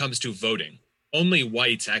 When it comes to voting, only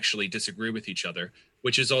whites actually disagree with each other,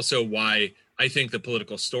 which is also why I think the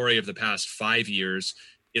political story of the past 5 years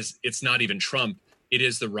it's not even Trump. It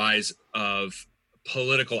is the rise of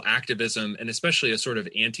political activism and especially a sort of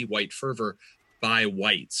anti-white fervor by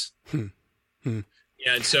whites. And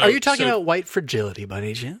so, are you talking about white fragility by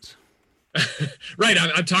any chance? Right.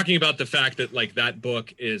 I'm talking about the fact that like that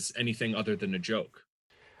book is anything other than a joke.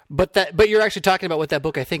 But you're actually talking about what that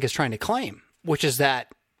book I think is trying to claim, which is that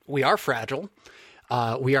we are fragile.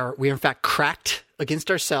 We are in fact cracked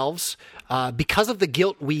against ourselves because of the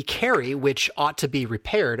guilt we carry, which ought to be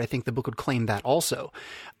repaired. I think the book would claim that also.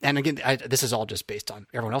 And again, this is all just based on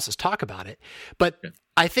everyone else's talk about it. But yeah.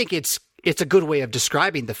 I think it's a good way of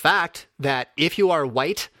describing the fact that if you are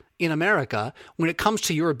white in America, when it comes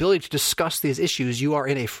to your ability to discuss these issues, you are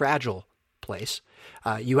in a fragile place.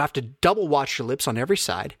 You have to double watch your lips on every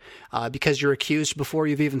side because you're accused before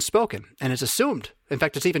you've even spoken. And it's assumed, in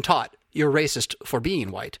fact, it's even taught, you're racist for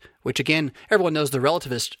being white, which again, everyone knows the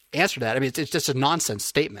relativist answer to that. I mean, it's just a nonsense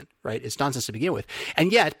statement, right? It's nonsense to begin with.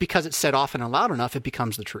 And yet, because it's said often and loud enough, it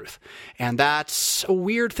becomes the truth. And that's a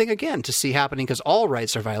weird thing, again, to see happening because all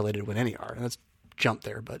rights are violated when any are. And let's jump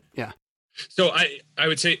there, but yeah. So I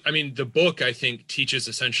would say, I mean, the book, I think, teaches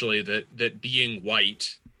essentially that being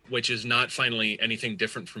white, which is not finally anything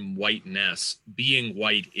different from whiteness, being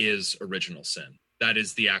white is original sin. That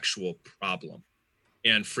is the actual problem.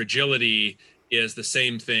 And fragility is the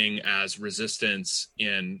same thing as resistance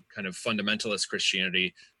in kind of fundamentalist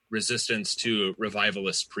Christianity, resistance to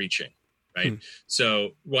revivalist preaching, right?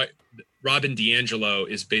 So what Robin DiAngelo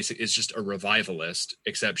is just a revivalist,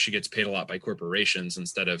 except she gets paid a lot by corporations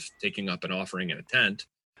instead of taking up an offering in a tent.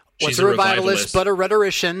 What's a revivalist but a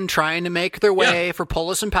rhetorician trying to make their way for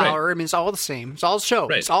polis and power? Right. I mean, it's all the same. It's all show.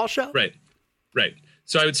 Right. It's all show. Right.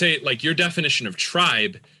 So I would say, like, your definition of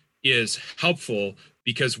tribe is helpful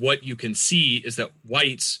because what you can see is that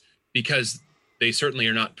whites, because they certainly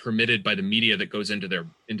are not permitted by the media that goes into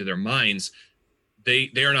their minds, they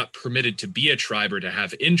are not permitted to be a tribe or to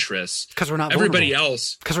have interests. Because we're not everybody vulnerable.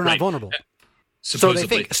 Else. Because we're not vulnerable.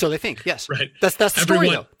 Supposedly. So they think. Yes. Right. That's the story,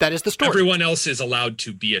 though. That is the story. Everyone else is allowed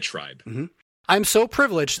to be a tribe. Mm-hmm. I'm so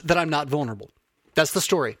privileged that I'm not vulnerable. That's the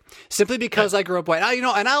story. Simply because I grew up white.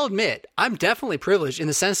 And I'll admit, I'm definitely privileged in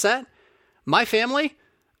the sense that my family,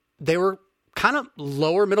 they were kind of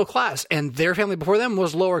lower middle class, and their family before them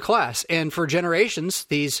was lower class. And for generations,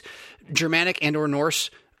 these Germanic and or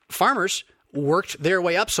Norse farmers worked their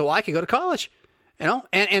way up so I could go to college,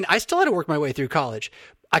 and I still had to work my way through college.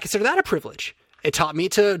 I consider that a privilege. It taught me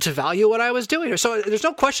to value what I was doing. So there's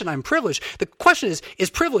no question I'm privileged. The question is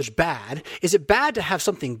privilege bad? Is it bad to have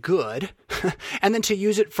something good and then to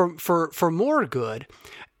use it for more good,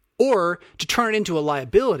 or to turn it into a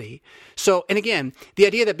liability? So, and again, the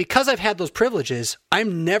idea that because I've had those privileges,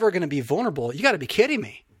 I'm never going to be vulnerable. You got to be kidding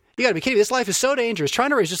me. You got to be kidding me. This life is so dangerous.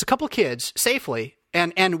 Trying to raise just a couple kids safely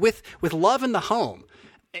and with love in the home.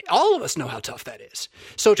 All of us know how tough that is.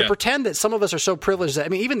 So to pretend that some of us are so privileged that, I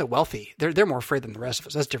mean, even the wealthy, they're more afraid than the rest of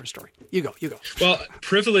us. That's a different story. You go. Well,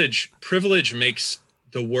 privilege makes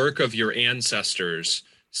the work of your ancestors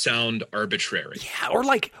sound arbitrary. Yeah,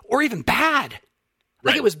 or even bad.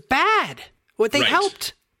 Like it was bad. What they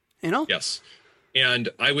helped, Yes. And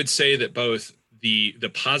I would say that both the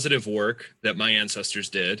positive work that my ancestors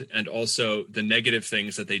did and also the negative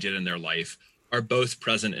things that they did in their life are both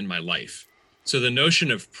present in my life. So the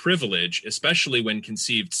notion of privilege, especially when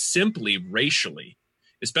conceived simply racially,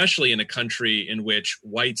 especially in a country in which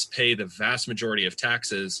whites pay the vast majority of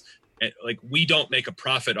taxes, like we don't make a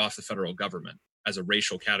profit off the federal government as a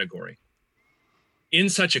racial category. In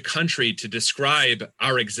such a country, to describe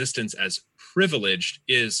our existence as privileged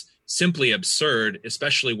is simply absurd,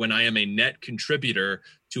 especially when I am a net contributor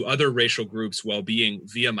to other racial groups' well-being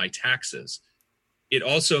via my taxes. It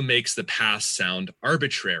also makes the past sound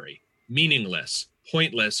arbitrary, meaningless,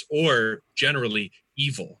 pointless, or generally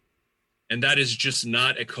evil. And that is just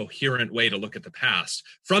not a coherent way to look at the past.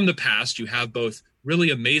 From the past, you have both really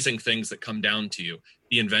amazing things that come down to you,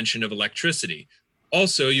 the invention of electricity.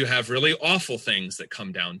 Also, you have really awful things that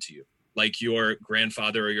come down to you, like your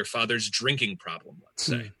grandfather or your father's drinking problem, let's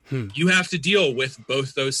say. You have to deal with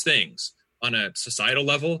both those things on a societal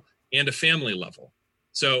level and a family level.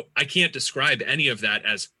 So I can't describe any of that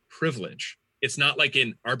as privilege. It's not like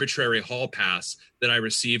an arbitrary hall pass that I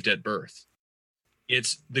received at birth.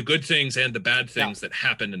 It's the good things and the bad things that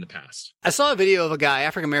happened in the past. I saw a video of a guy,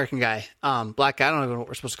 African-American guy, black guy. I don't know what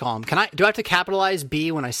we're supposed to call him. Do I have to capitalize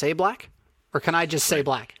B when I say black? Or can I just say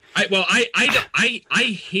black?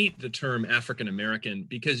 I hate the term African American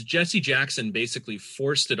because Jesse Jackson basically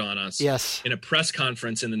forced it on us in a press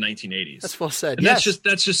conference in the 1980s. That's well said. And that's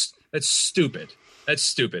stupid. That's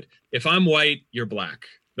stupid. If I'm white, you're black.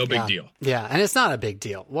 No big deal. Yeah, and it's not a big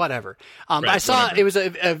deal. Whatever. I saw whatever. It was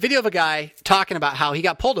a video of a guy talking about how he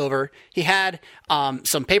got pulled over. He had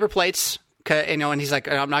some paper plates, and he's like,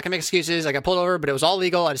 I'm not gonna make excuses. I got pulled over, but it was all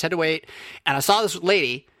legal. I just had to wait. And I saw this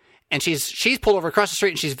lady, and she's pulled over across the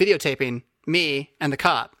street, and she's videotaping me and the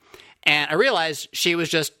cop. And I realized she was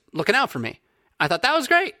just looking out for me. I thought that was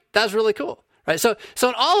great. That was really cool. Right. So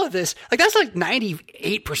in all of this, like that's like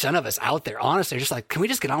 98% of us out there, honestly, just like, can we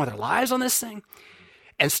just get on with our lives on this thing?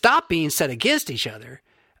 And stop being set against each other.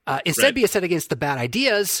 Instead, be set against the bad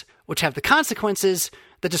ideas, which have the consequences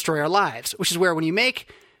that destroy our lives, which is where when you make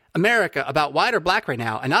America about white or black right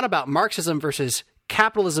now, and not about Marxism versus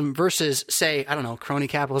capitalism versus, say, I don't know, crony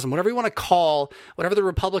capitalism, whatever you want to call, whatever the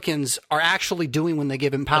Republicans are actually doing when they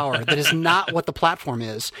give him power, that is not what the platform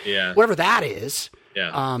is. Yeah. Whatever that is.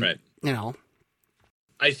 Yeah.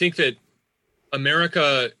 I think that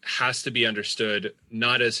America has to be understood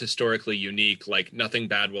not as historically unique, like nothing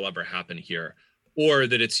bad will ever happen here, or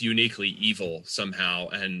that it's uniquely evil somehow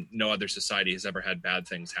and no other society has ever had bad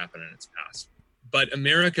things happen in its past. But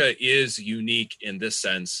America is unique in this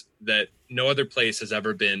sense that no other place has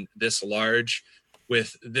ever been this large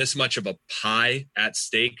with this much of a pie at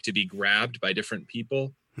stake to be grabbed by different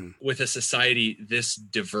people with a society this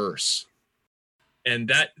diverse. And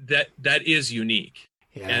that is unique.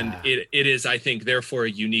 Yeah. And it is, I think, therefore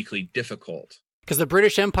uniquely difficult. Because the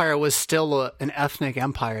British Empire was still an ethnic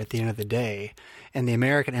empire at the end of the day, and the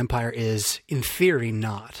American Empire is, in theory,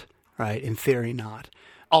 not. Right? In theory, not.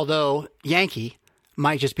 Although Yankee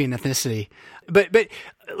might just be an ethnicity. But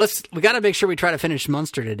we got to make sure we try to finish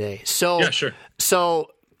Munster today. So yeah, sure.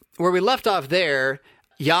 So where we left off there,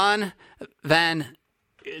 Jan van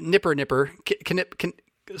Nipper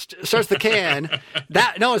starts the can.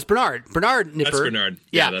 It's Bernard. Bernard Nipper. That's Bernard.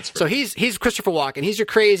 Yeah, that's Bernard. So he's Christopher Walken. He's your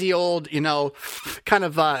crazy old, kind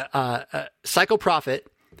of psycho prophet.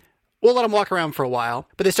 We'll let him walk around for a while,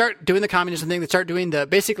 but they start doing the communism thing. They start doing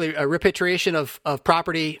basically a repatriation of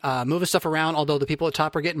property, moving stuff around. Although the people at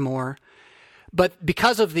top are getting more, but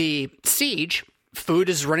because of the siege, food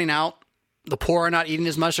is running out. The poor are not eating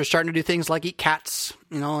as much. They're starting to do things like eat cats,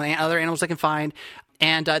 and other animals they can find.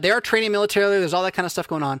 And they are training militarily. There's all that kind of stuff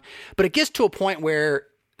going on. But it gets to a point where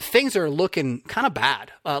things are looking kind of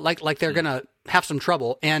bad, like they're going to have some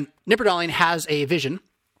trouble. And Nipperdalling has a vision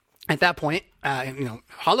at that point.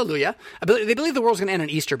 Hallelujah. They believe the world's going to end on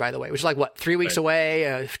Easter, by the way, which is like, 3 weeks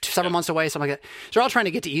away, several months away, something like that. So they're all trying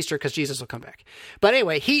to get to Easter because Jesus will come back. But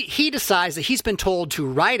anyway, he decides that he's been told to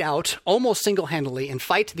ride out almost single-handedly and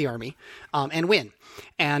fight the army and win.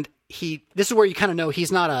 And this is where you kind of know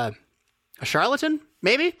he's not a charlatan,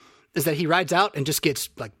 maybe, is that he rides out and just gets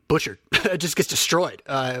like butchered, just gets destroyed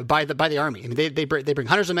by the army. I mean, they bring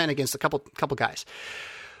hundreds of men against a couple guys.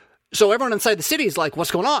 So everyone inside the city is like,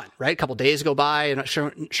 "What's going on?" Right? A couple days go by, and not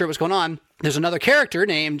sure what's going on. There's another character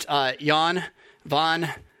named Jan van.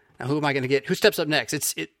 Now, who am I going to get? Who steps up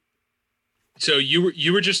next? So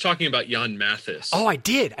you were just talking about Jan Mathis. Oh, I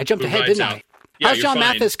did. I jumped ahead, didn't I? Yeah, how's Jan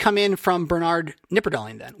Mathis come in from Bernard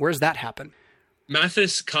Nipperdalling then? Where does that happen?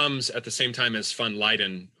 Mathis comes at the same time as Van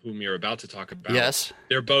Leyden, whom you're about to talk about. Yes.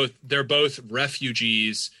 They're both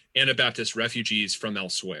refugees, Anabaptist refugees from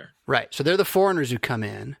elsewhere. Right. So they're the foreigners who come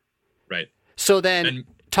in. Right. So then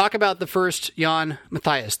talk about the first Jan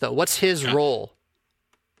Matthias, though. What's his role?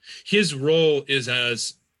 His role is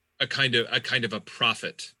as a kind of a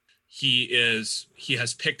prophet. He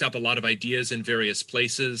has picked up a lot of ideas in various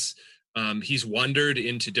places. He's wandered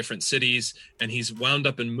into different cities, and he's wound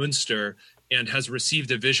up in Munster and has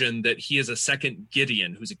received a vision that he is a second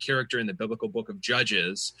Gideon, who's a character in the biblical book of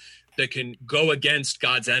Judges that can go against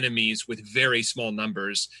God's enemies with very small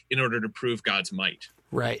numbers in order to prove God's might.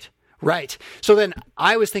 Right. So then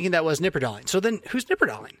I was thinking that was Nipperdalling. So then who's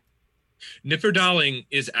Nipperdalling? Nipperdalling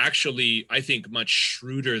is actually, I think, much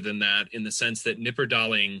shrewder than that in the sense that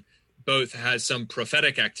Nipperdalling both has some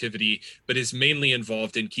prophetic activity, but is mainly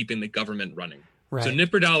involved in keeping the government running. Right. So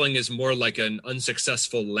Nipperdalling is more like an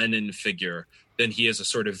unsuccessful Lenin figure than he is a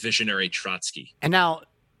sort of visionary Trotsky. And now,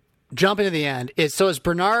 jumping to the end, it's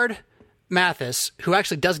Bernard Mathis, who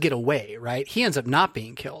actually does get away, right? He ends up not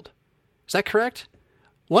being killed. Is that correct?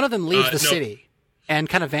 One of them leaves the city and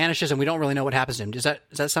kind of vanishes, and we don't really know what happens to him. Does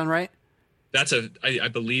that sound right? I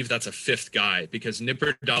believe that's a fifth guy, because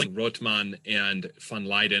Nipperdalling, Rothman, and Van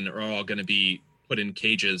Leyden are all going to be put in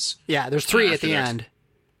cages. Yeah, there's three at the end.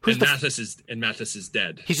 Mathis is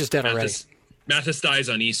dead. He's just dead already. Mathis dies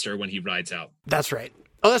on Easter when he rides out. That's right.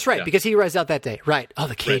 Oh, that's right, Yeah. because he rides out that day. Right. Oh,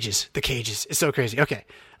 the cages. Right. The cages. It's so crazy. Okay.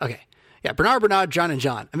 Yeah, Bernard, John, and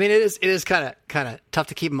John. I mean, it is kind of tough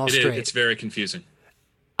to keep them all straight. It's very confusing.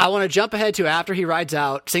 I want to jump ahead to after he rides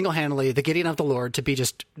out single-handedly the Gideon of the Lord to be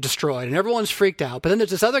just destroyed, and everyone's freaked out. But then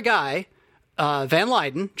there's this other guy, John Van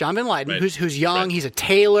Leyden, Right. who's young. Right. He's a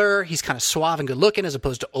tailor. He's kind of suave and good-looking as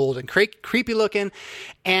opposed to old and creepy-looking.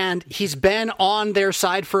 And he's been on their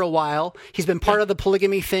side for a while. He's been part of the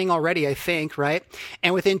polygamy thing already, I think, right?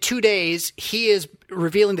 And within 2 days, he is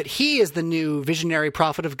revealing that he is the new visionary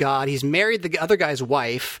prophet of God. He's married the other guy's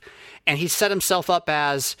wife, and he's set himself up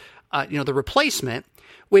as, the replacement,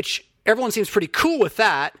 which everyone seems pretty cool with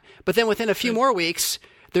that. But then within a few more weeks,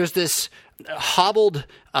 there's this hobbled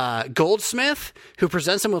goldsmith who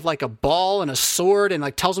presents him with like a ball and a sword and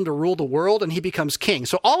like tells him to rule the world, and he becomes king.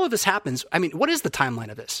 So all of this happens. I mean, what is the timeline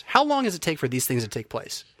of this? How long does it take for these things to take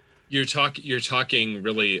place? You're talking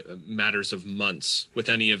really matters of months with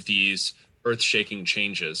any of these earth-shaking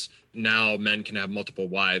changes. Now men can have multiple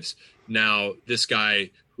wives. Now this guy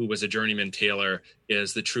who was a journeyman tailor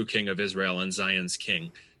is the true king of Israel and Zion's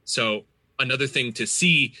king. So another thing to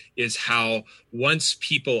see is how once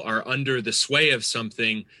people are under the sway of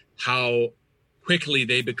something, how quickly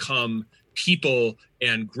they become people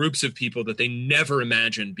and groups of people that they never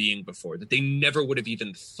imagined being before, that they never would have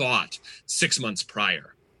even thought 6 months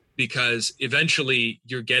prior. Because eventually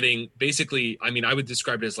you're getting basically, I mean, I would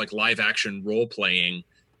describe it as like live action role playing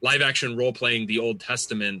the Old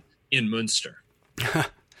Testament in Munster.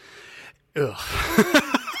 Ugh.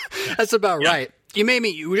 That's about right. You made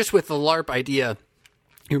me, just with the LARP idea,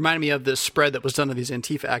 you reminded me of this spread that was done of these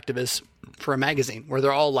Antifa activists for a magazine where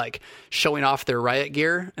they're all like showing off their riot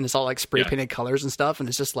gear, and it's all like spray painted colors and stuff. And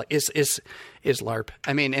it's just like, is LARP.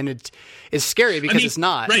 I mean, and it's scary because it's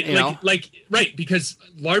not, right. You know? Right. Because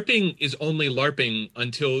LARPing is only LARPing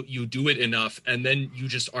until you do it enough. And then you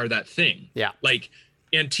just are that thing. Yeah. Like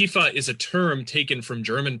Antifa is a term taken from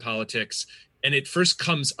German politics, and it first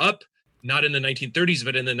comes up not in the 1930s,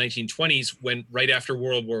 but in the 1920s, when right after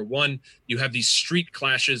World War I, you have these street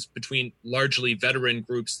clashes between largely veteran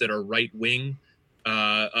groups that are right-wing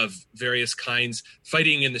of various kinds,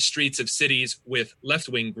 fighting in the streets of cities with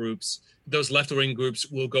left-wing groups. Those left-wing groups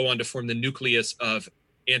will go on to form the nucleus of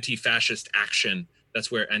anti-fascist action.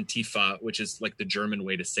 That's where Antifa, which is like the German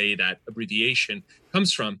way to say that abbreviation,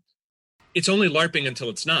 comes from. It's only LARPing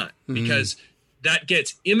until it's not, because that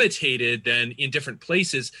gets imitated then in different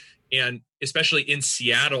places. And especially in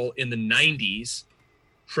Seattle in the 90s,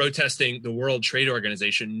 protesting the World Trade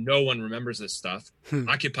Organization. No one remembers this stuff.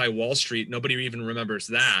 Occupy Wall Street. Nobody even remembers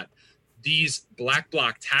that. These black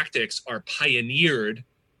bloc tactics are pioneered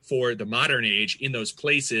for the modern age in those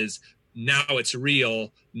places. Now it's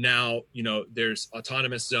real. Now, there's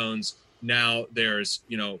autonomous zones. Now there's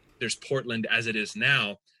Portland as it is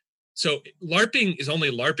now. So LARPing is only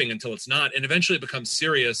LARPing until it's not, and eventually it becomes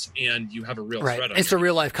serious, and you have a real threat. It's a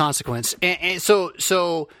real life consequence. And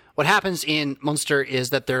so what happens in Munster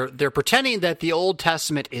is that they're pretending that the Old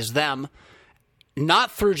Testament is them,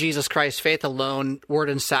 not through Jesus Christ, faith alone, word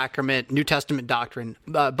and sacrament, New Testament doctrine,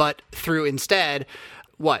 but through instead.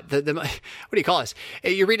 What do you call this?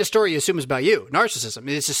 You read a story, you assume it's about you. Narcissism.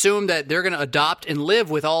 It's assumed that they're going to adopt and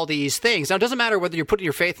live with all these things. Now, it doesn't matter whether you're putting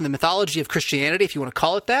your faith in the mythology of Christianity, if you want to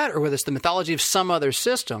call it that, or whether it's the mythology of some other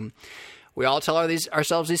system. We all tell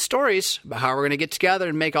ourselves these stories about how we're going to get together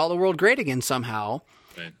and make all the world great again somehow.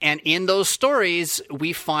 Right. And in those stories,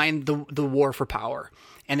 we find the war for power.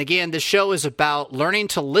 And again, this show is about learning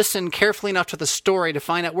to listen carefully enough to the story to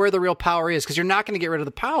find out where the real power is, because you're not going to get rid of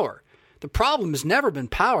the power. The problem has never been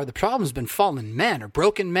power. The problem has been fallen men or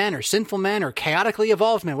broken men or sinful men or chaotically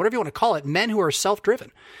evolved men, whatever you want to call it, men who are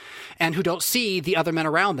self-driven and who don't see the other men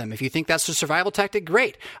around them. If you think that's a survival tactic,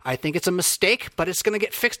 great. I think it's a mistake, but it's going to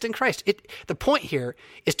get fixed in Christ. The point here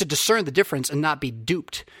is to discern the difference and not be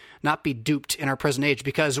duped in our present age,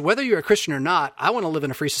 because whether you're a Christian or not, I want to live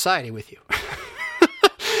in a free society with you.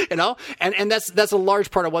 And that's a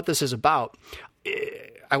large part of what this is about.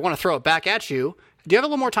 I want to throw it back at you. Do you have a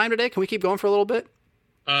little more time today? Can we keep going for a little bit?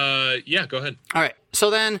 Yeah, go ahead. All right.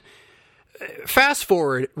 So then fast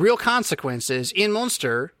forward, real consequences. In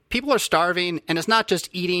Munster, people are starving, and it's not just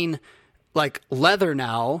eating like leather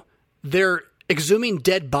now. They're exhuming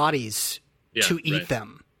dead bodies to eat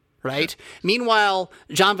them, right? Yeah. Meanwhile,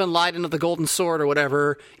 John Van Leyden of the Golden Sword or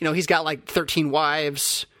whatever, he's got like 13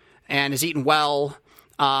 wives and is eating well.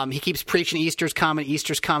 He keeps preaching Easter's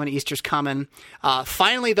coming.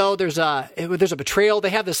 Finally, though, there's a betrayal.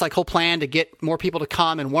 They have this like whole plan to get more people to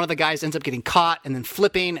come, and one of the guys ends up getting caught and then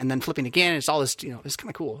flipping again. And it's all this, it's kind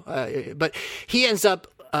of cool. But he ends up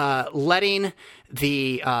letting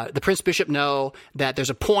the Prince Bishop know that there's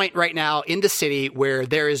a point right now in the city where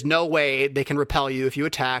there is no way they can repel you if you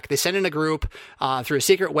attack. They send in a group through a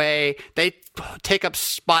secret way. They take up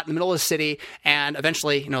spot in the middle of the city, and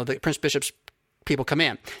eventually, the Prince Bishop's people come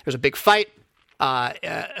in. There's a big fight.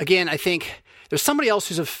 Again, I think there's somebody else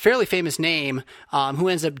who's a fairly famous name who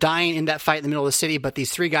ends up dying in that fight in the middle of the city, but these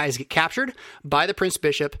three guys get captured by the Prince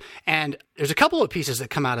Bishop, and there's a couple of pieces that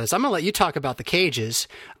come out of this. I'm going to let you talk about the cages.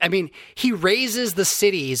 I mean, he raises the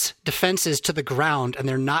city's defenses to the ground, and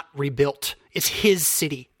they're not rebuilt. It's his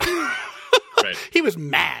city. Right. He was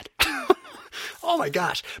mad. Oh, my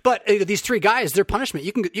gosh. But these three guys, their punishment,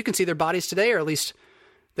 you can see their bodies today, or at least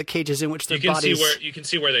the cages in which their bodies you can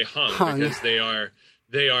see where they hung. Because they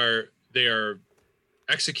are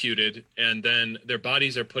executed, and then their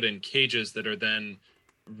bodies are put in cages that are then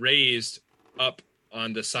raised up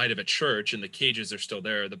on the side of a church, and the cages are still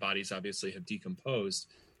there. The bodies obviously have decomposed,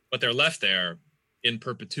 but they're left there in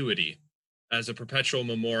perpetuity as a perpetual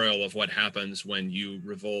memorial of what happens when you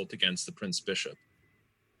revolt against the Prince Bishop.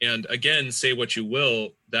 And again, say what you will,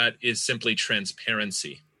 that is simply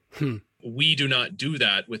transparency. We do not do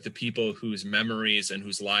that with the people whose memories and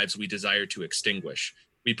whose lives we desire to extinguish.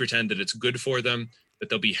 We pretend that it's good for them, that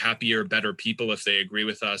they'll be happier, better people if they agree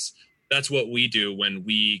with us. That's what we do when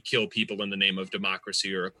we kill people in the name of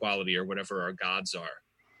democracy or equality or whatever our gods are.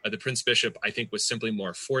 The Prince Bishop, I think, was simply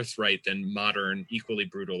more forthright than modern, equally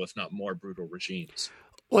brutal, if not more brutal regimes.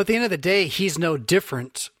 Well, at the end of the day, he's no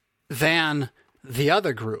different than the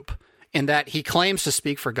other group in that he claims to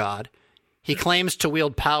speak for God. He claims to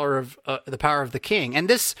wield the power of the king. And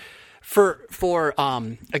this...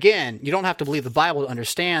 Again, you don't have to believe the Bible to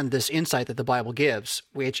understand this insight that the Bible gives,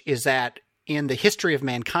 which is that in the history of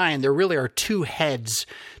mankind, there really are two heads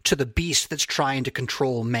to the beast that's trying to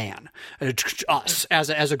control man, us as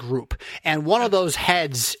a group. And one of those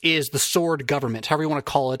heads is the sword government, however you want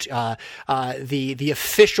to call it, the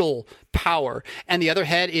official power. And the other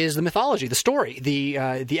head is the mythology, the story,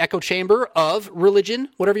 the echo chamber of religion,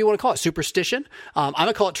 whatever you want to call it, superstition. I'm going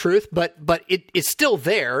to call it truth, but it's still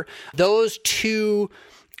there. Those two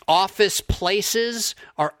office places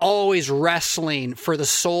are always wrestling for the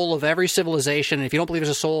soul of every civilization. And if you don't believe there's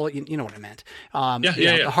a soul, you know what I meant.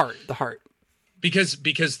 The heart. Because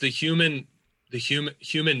the human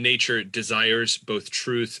nature desires both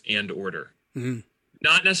truth and order. Mm-hmm.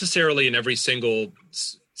 Not necessarily in every single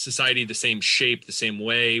society the same shape, the same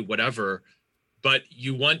way, whatever, but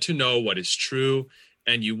you want to know what is true,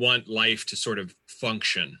 and you want life to sort of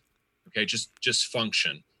function. Okay, just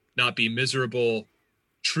function, not be miserable.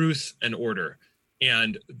 Truth and order.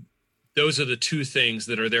 And those are the two things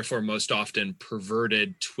that are therefore most often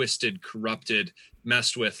perverted, twisted, corrupted,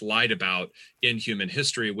 messed with, lied about in human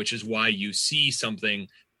history, which is why you see something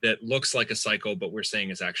that looks like a cycle, but we're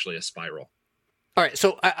saying is actually a spiral. All right,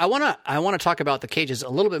 so I want to talk about the cages a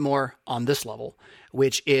little bit more on this level,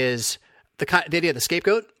 which is the idea of the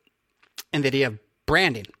scapegoat and the idea of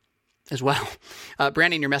branding as well.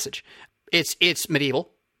 Branding your message. It's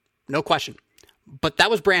medieval, no question. But that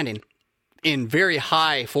was branding in very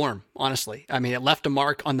high form, honestly. I mean, it left a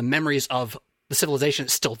mark on the memories of the civilization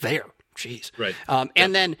that's still there. Jeez. Right.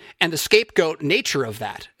 And the scapegoat nature of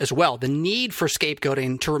that as well, the need for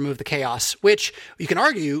scapegoating to remove the chaos, which you can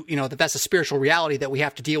argue, that's a spiritual reality that we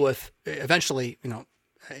have to deal with eventually,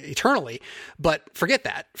 eternally. But forget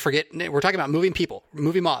that. We're talking about moving people,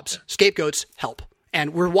 moving mobs. Yeah. Scapegoats help.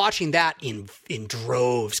 And we're watching that in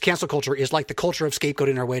droves. Cancel culture is like the culture of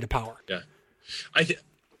scapegoating our way to power. Yeah. I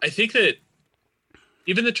think that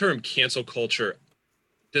even the term cancel culture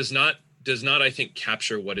does not I think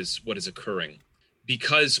capture what is occurring,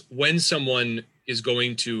 because when someone is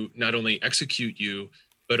going to not only execute you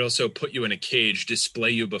but also put you in a cage,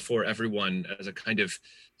 display you before everyone as a kind of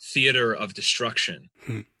theater of destruction,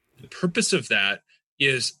 the purpose of that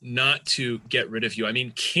is not to get rid of you. I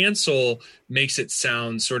mean, cancel makes it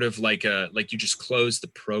sound sort of like you just closed the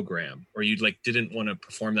program, or you didn't want to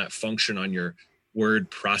perform that function on your word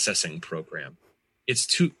processing program. It's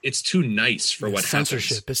too nice for what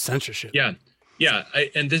censorship happens. It's censorship. Yeah.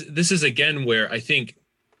 And this is again where I think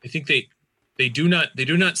they do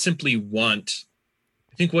not simply want.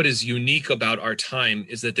 I think what is unique about our time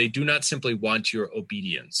is that they do not simply want your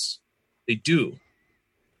obedience. They do,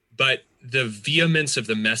 but the vehemence of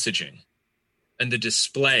the messaging and the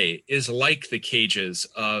display is like the cages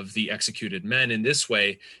of the executed men in this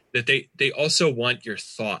way, that they also want your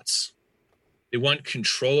thoughts. They want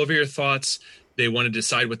control over your thoughts. They want to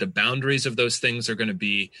decide what the boundaries of those things are going to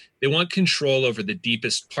be. They want control over the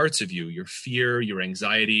deepest parts of you, your fear, your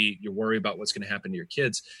anxiety, your worry about what's going to happen to your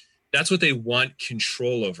kids. That's what they want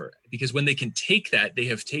control over, because when they can take that, they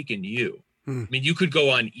have taken you. I mean, you could go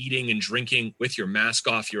on eating and drinking with your mask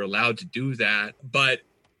off. You're allowed to do that, but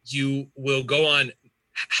you will go on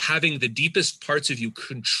having the deepest parts of you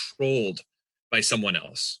controlled by someone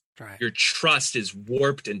else. Right. Your trust is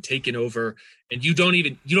warped and taken over, and you don't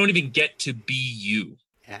even get to be you.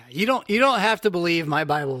 Yeah, you don't have to believe my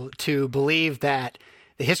Bible to believe that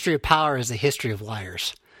the history of power is the history of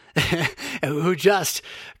liars who just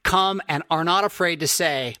come and are not afraid to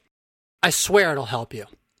say, I swear it'll help you.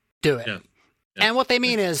 Do it. Yeah. And what they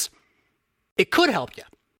mean is, it could help you,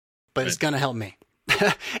 but it's going to help me.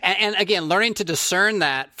 and again, learning to discern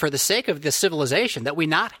that for the sake of the civilization, that we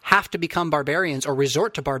not have to become barbarians or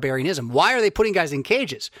resort to barbarianism. Why are they putting guys in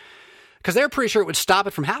cages? Because they're pretty sure it would stop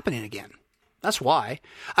it from happening again. That's why.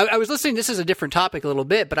 I was listening, this is a different topic a little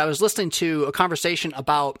bit, but I was listening to a conversation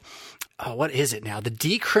about, what is it now? The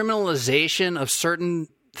decriminalization of certain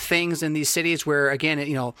things in these cities where, again,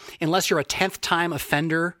 unless you're a 10th time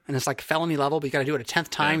offender and it's like felony level, but you got to do it a 10th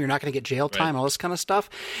time, you're not going to get jail time, all this kind of stuff.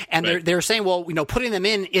 And they're saying, well, putting them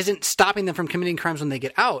in isn't stopping them from committing crimes when they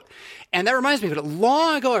get out. And that reminds me of it.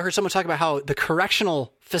 Long ago, I heard someone talk about how the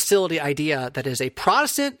correctional facility idea that is a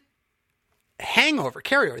Protestant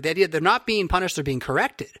carryover, the idea they're not being punished, they're being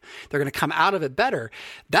corrected, they're going to come out of it better.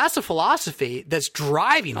 That's a philosophy that's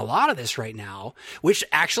driving a lot of this right now, which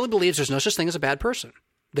actually believes there's no such thing as a bad person.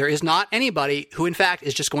 There is not anybody who, in fact,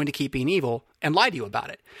 is just going to keep being evil and lie to you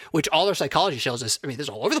about it, which all their psychology shows us. I mean, this is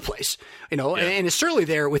all over the place, and it's certainly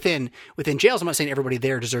there within jails. I'm not saying everybody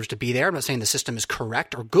there deserves to be there. I'm not saying the system is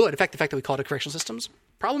correct or good. In fact, the fact that we call it a correctional system is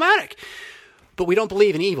problematic. But we don't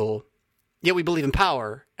believe in evil, yet we believe in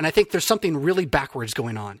power. And I think there's something really backwards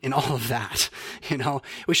going on in all of that.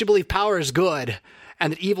 We should believe power is good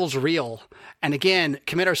and that evil's real. And again,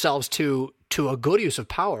 commit ourselves to a good use of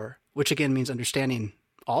power, which again means understanding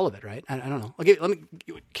all of it, right? I don't know. Okay,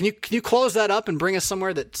 can you close that up and bring us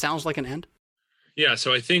somewhere that sounds like an end? Yeah,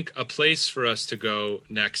 so I think a place for us to go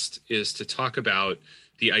next is to talk about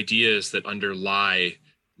the ideas that underlie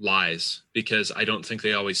lies, because I don't think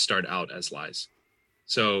they always start out as lies.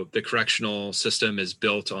 So the correctional system is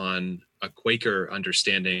built on a Quaker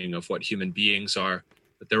understanding of what human beings are,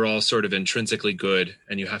 that they're all sort of intrinsically good,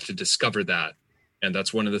 and you have to discover that. And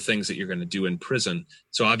that's one of the things that you're going to do in prison.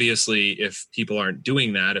 So obviously, if people aren't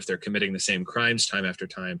doing that, if they're committing the same crimes time after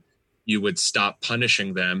time, you would stop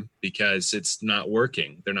punishing them because it's not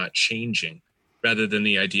working. They're not changing, rather than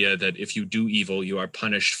the idea that if you do evil, you are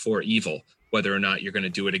punished for evil, whether or not you're going to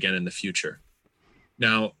do it again in the future.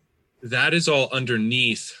 Now, that is all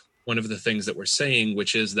underneath one of the things that we're saying,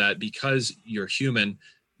 which is that because you're human,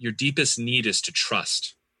 your deepest need is to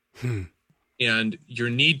trust. And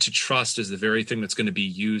your need to trust is the very thing that's going to be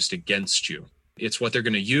used against you. It's what they're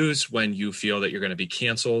going to use when you feel that you're going to be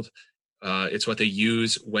canceled. It's what they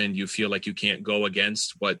use when you feel like you can't go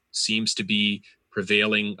against what seems to be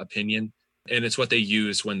prevailing opinion. And it's what they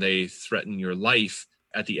use when they threaten your life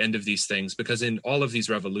at the end of these things. Because in all of these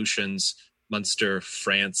revolutions, Munster,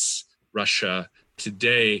 France, Russia,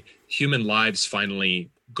 today, human lives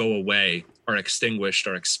finally go away, are extinguished,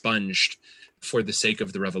 are expunged for the sake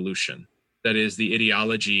of the revolution. That is, the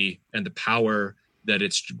ideology and the power that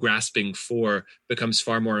it's grasping for becomes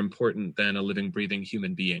far more important than a living, breathing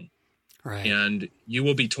human being. Right. And you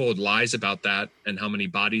will be told lies about that and how many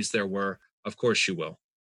bodies there were. Of course you will.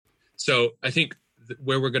 So I think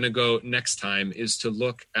where we're going to go next time is to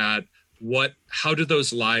look at how do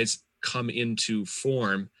those lies come into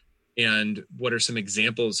form, and what are some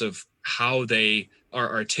examples of how they are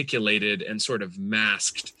articulated and sort of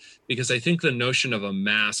masked. Because I think the notion of a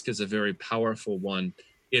mask is a very powerful one.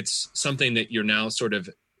 It's something that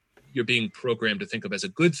you're being programmed to think of as a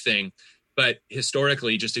good thing. But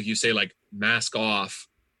historically, just if you say like mask off,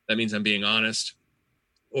 that means I'm being honest.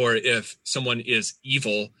 Or if someone is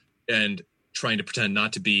evil and trying to pretend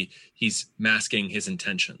not to be, he's masking his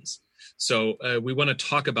intentions. So we want to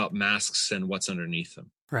talk about masks and what's underneath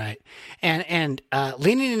them. Right. And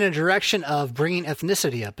leaning in a direction of bringing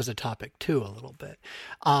ethnicity up as a topic too, a little bit,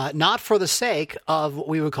 not for the sake of what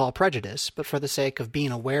we would call prejudice, but for the sake of being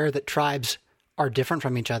aware that tribes are different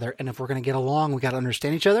from each other. And if we're going to get along, we got to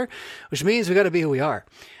understand each other, which means we got to be who we are.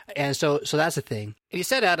 And so that's the thing. And you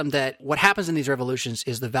said, Adam, that what happens in these revolutions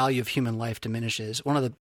is the value of human life diminishes. One of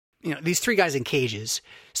the these three guys in cages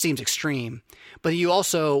seems extreme, but you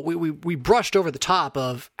also, we brushed over the top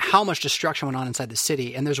of how much destruction went on inside the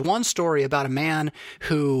city. And there's one story about a man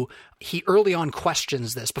who he early on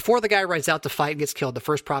questions this. Before the guy rides out to fight and gets killed, the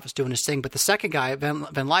first prophet's doing his thing, but the second guy,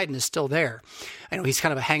 Van Leyden, is still there. And he's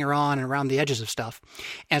kind of a hanger-on and around the edges of stuff.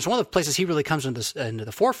 And it's one of the places he really comes into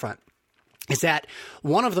the forefront. is that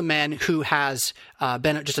one of the men who has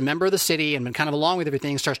been just a member of the city and been kind of along with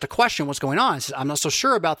everything starts to question what's going on. He says, I'm not so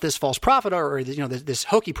sure about this false prophet or this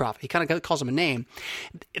hokey prophet. He kind of calls him a name.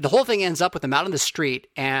 The whole thing ends up with them out in the street,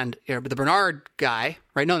 and the Bernard guy,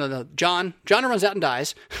 right? No. John runs out and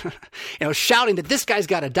dies, shouting that this guy's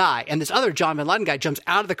got to die. And this other John Bin Laden guy jumps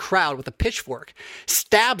out of the crowd with a pitchfork,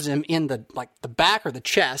 stabs him in the back or the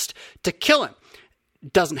chest to kill him.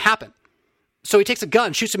 Doesn't happen. So he takes a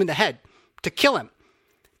gun, shoots him in the head to kill him.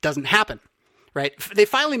 Doesn't happen, right? They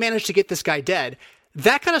finally manage to get this guy dead.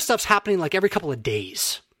 That kind of stuff's happening like every couple of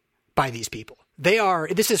days by these people.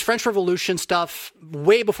 This is French Revolution stuff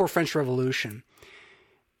way before French Revolution.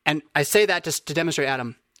 And I say that just to demonstrate,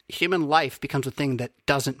 Adam, human life becomes a thing that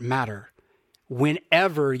doesn't matter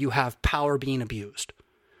whenever you have power being abused.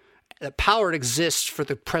 That power exists for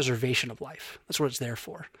the preservation of life. That's what it's there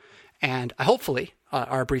for. And hopefully,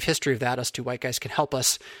 our brief history of that, us two white guys, can help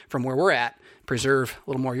us from where we're at preserve a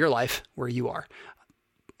little more of your life where you are.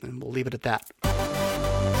 And we'll leave it at that.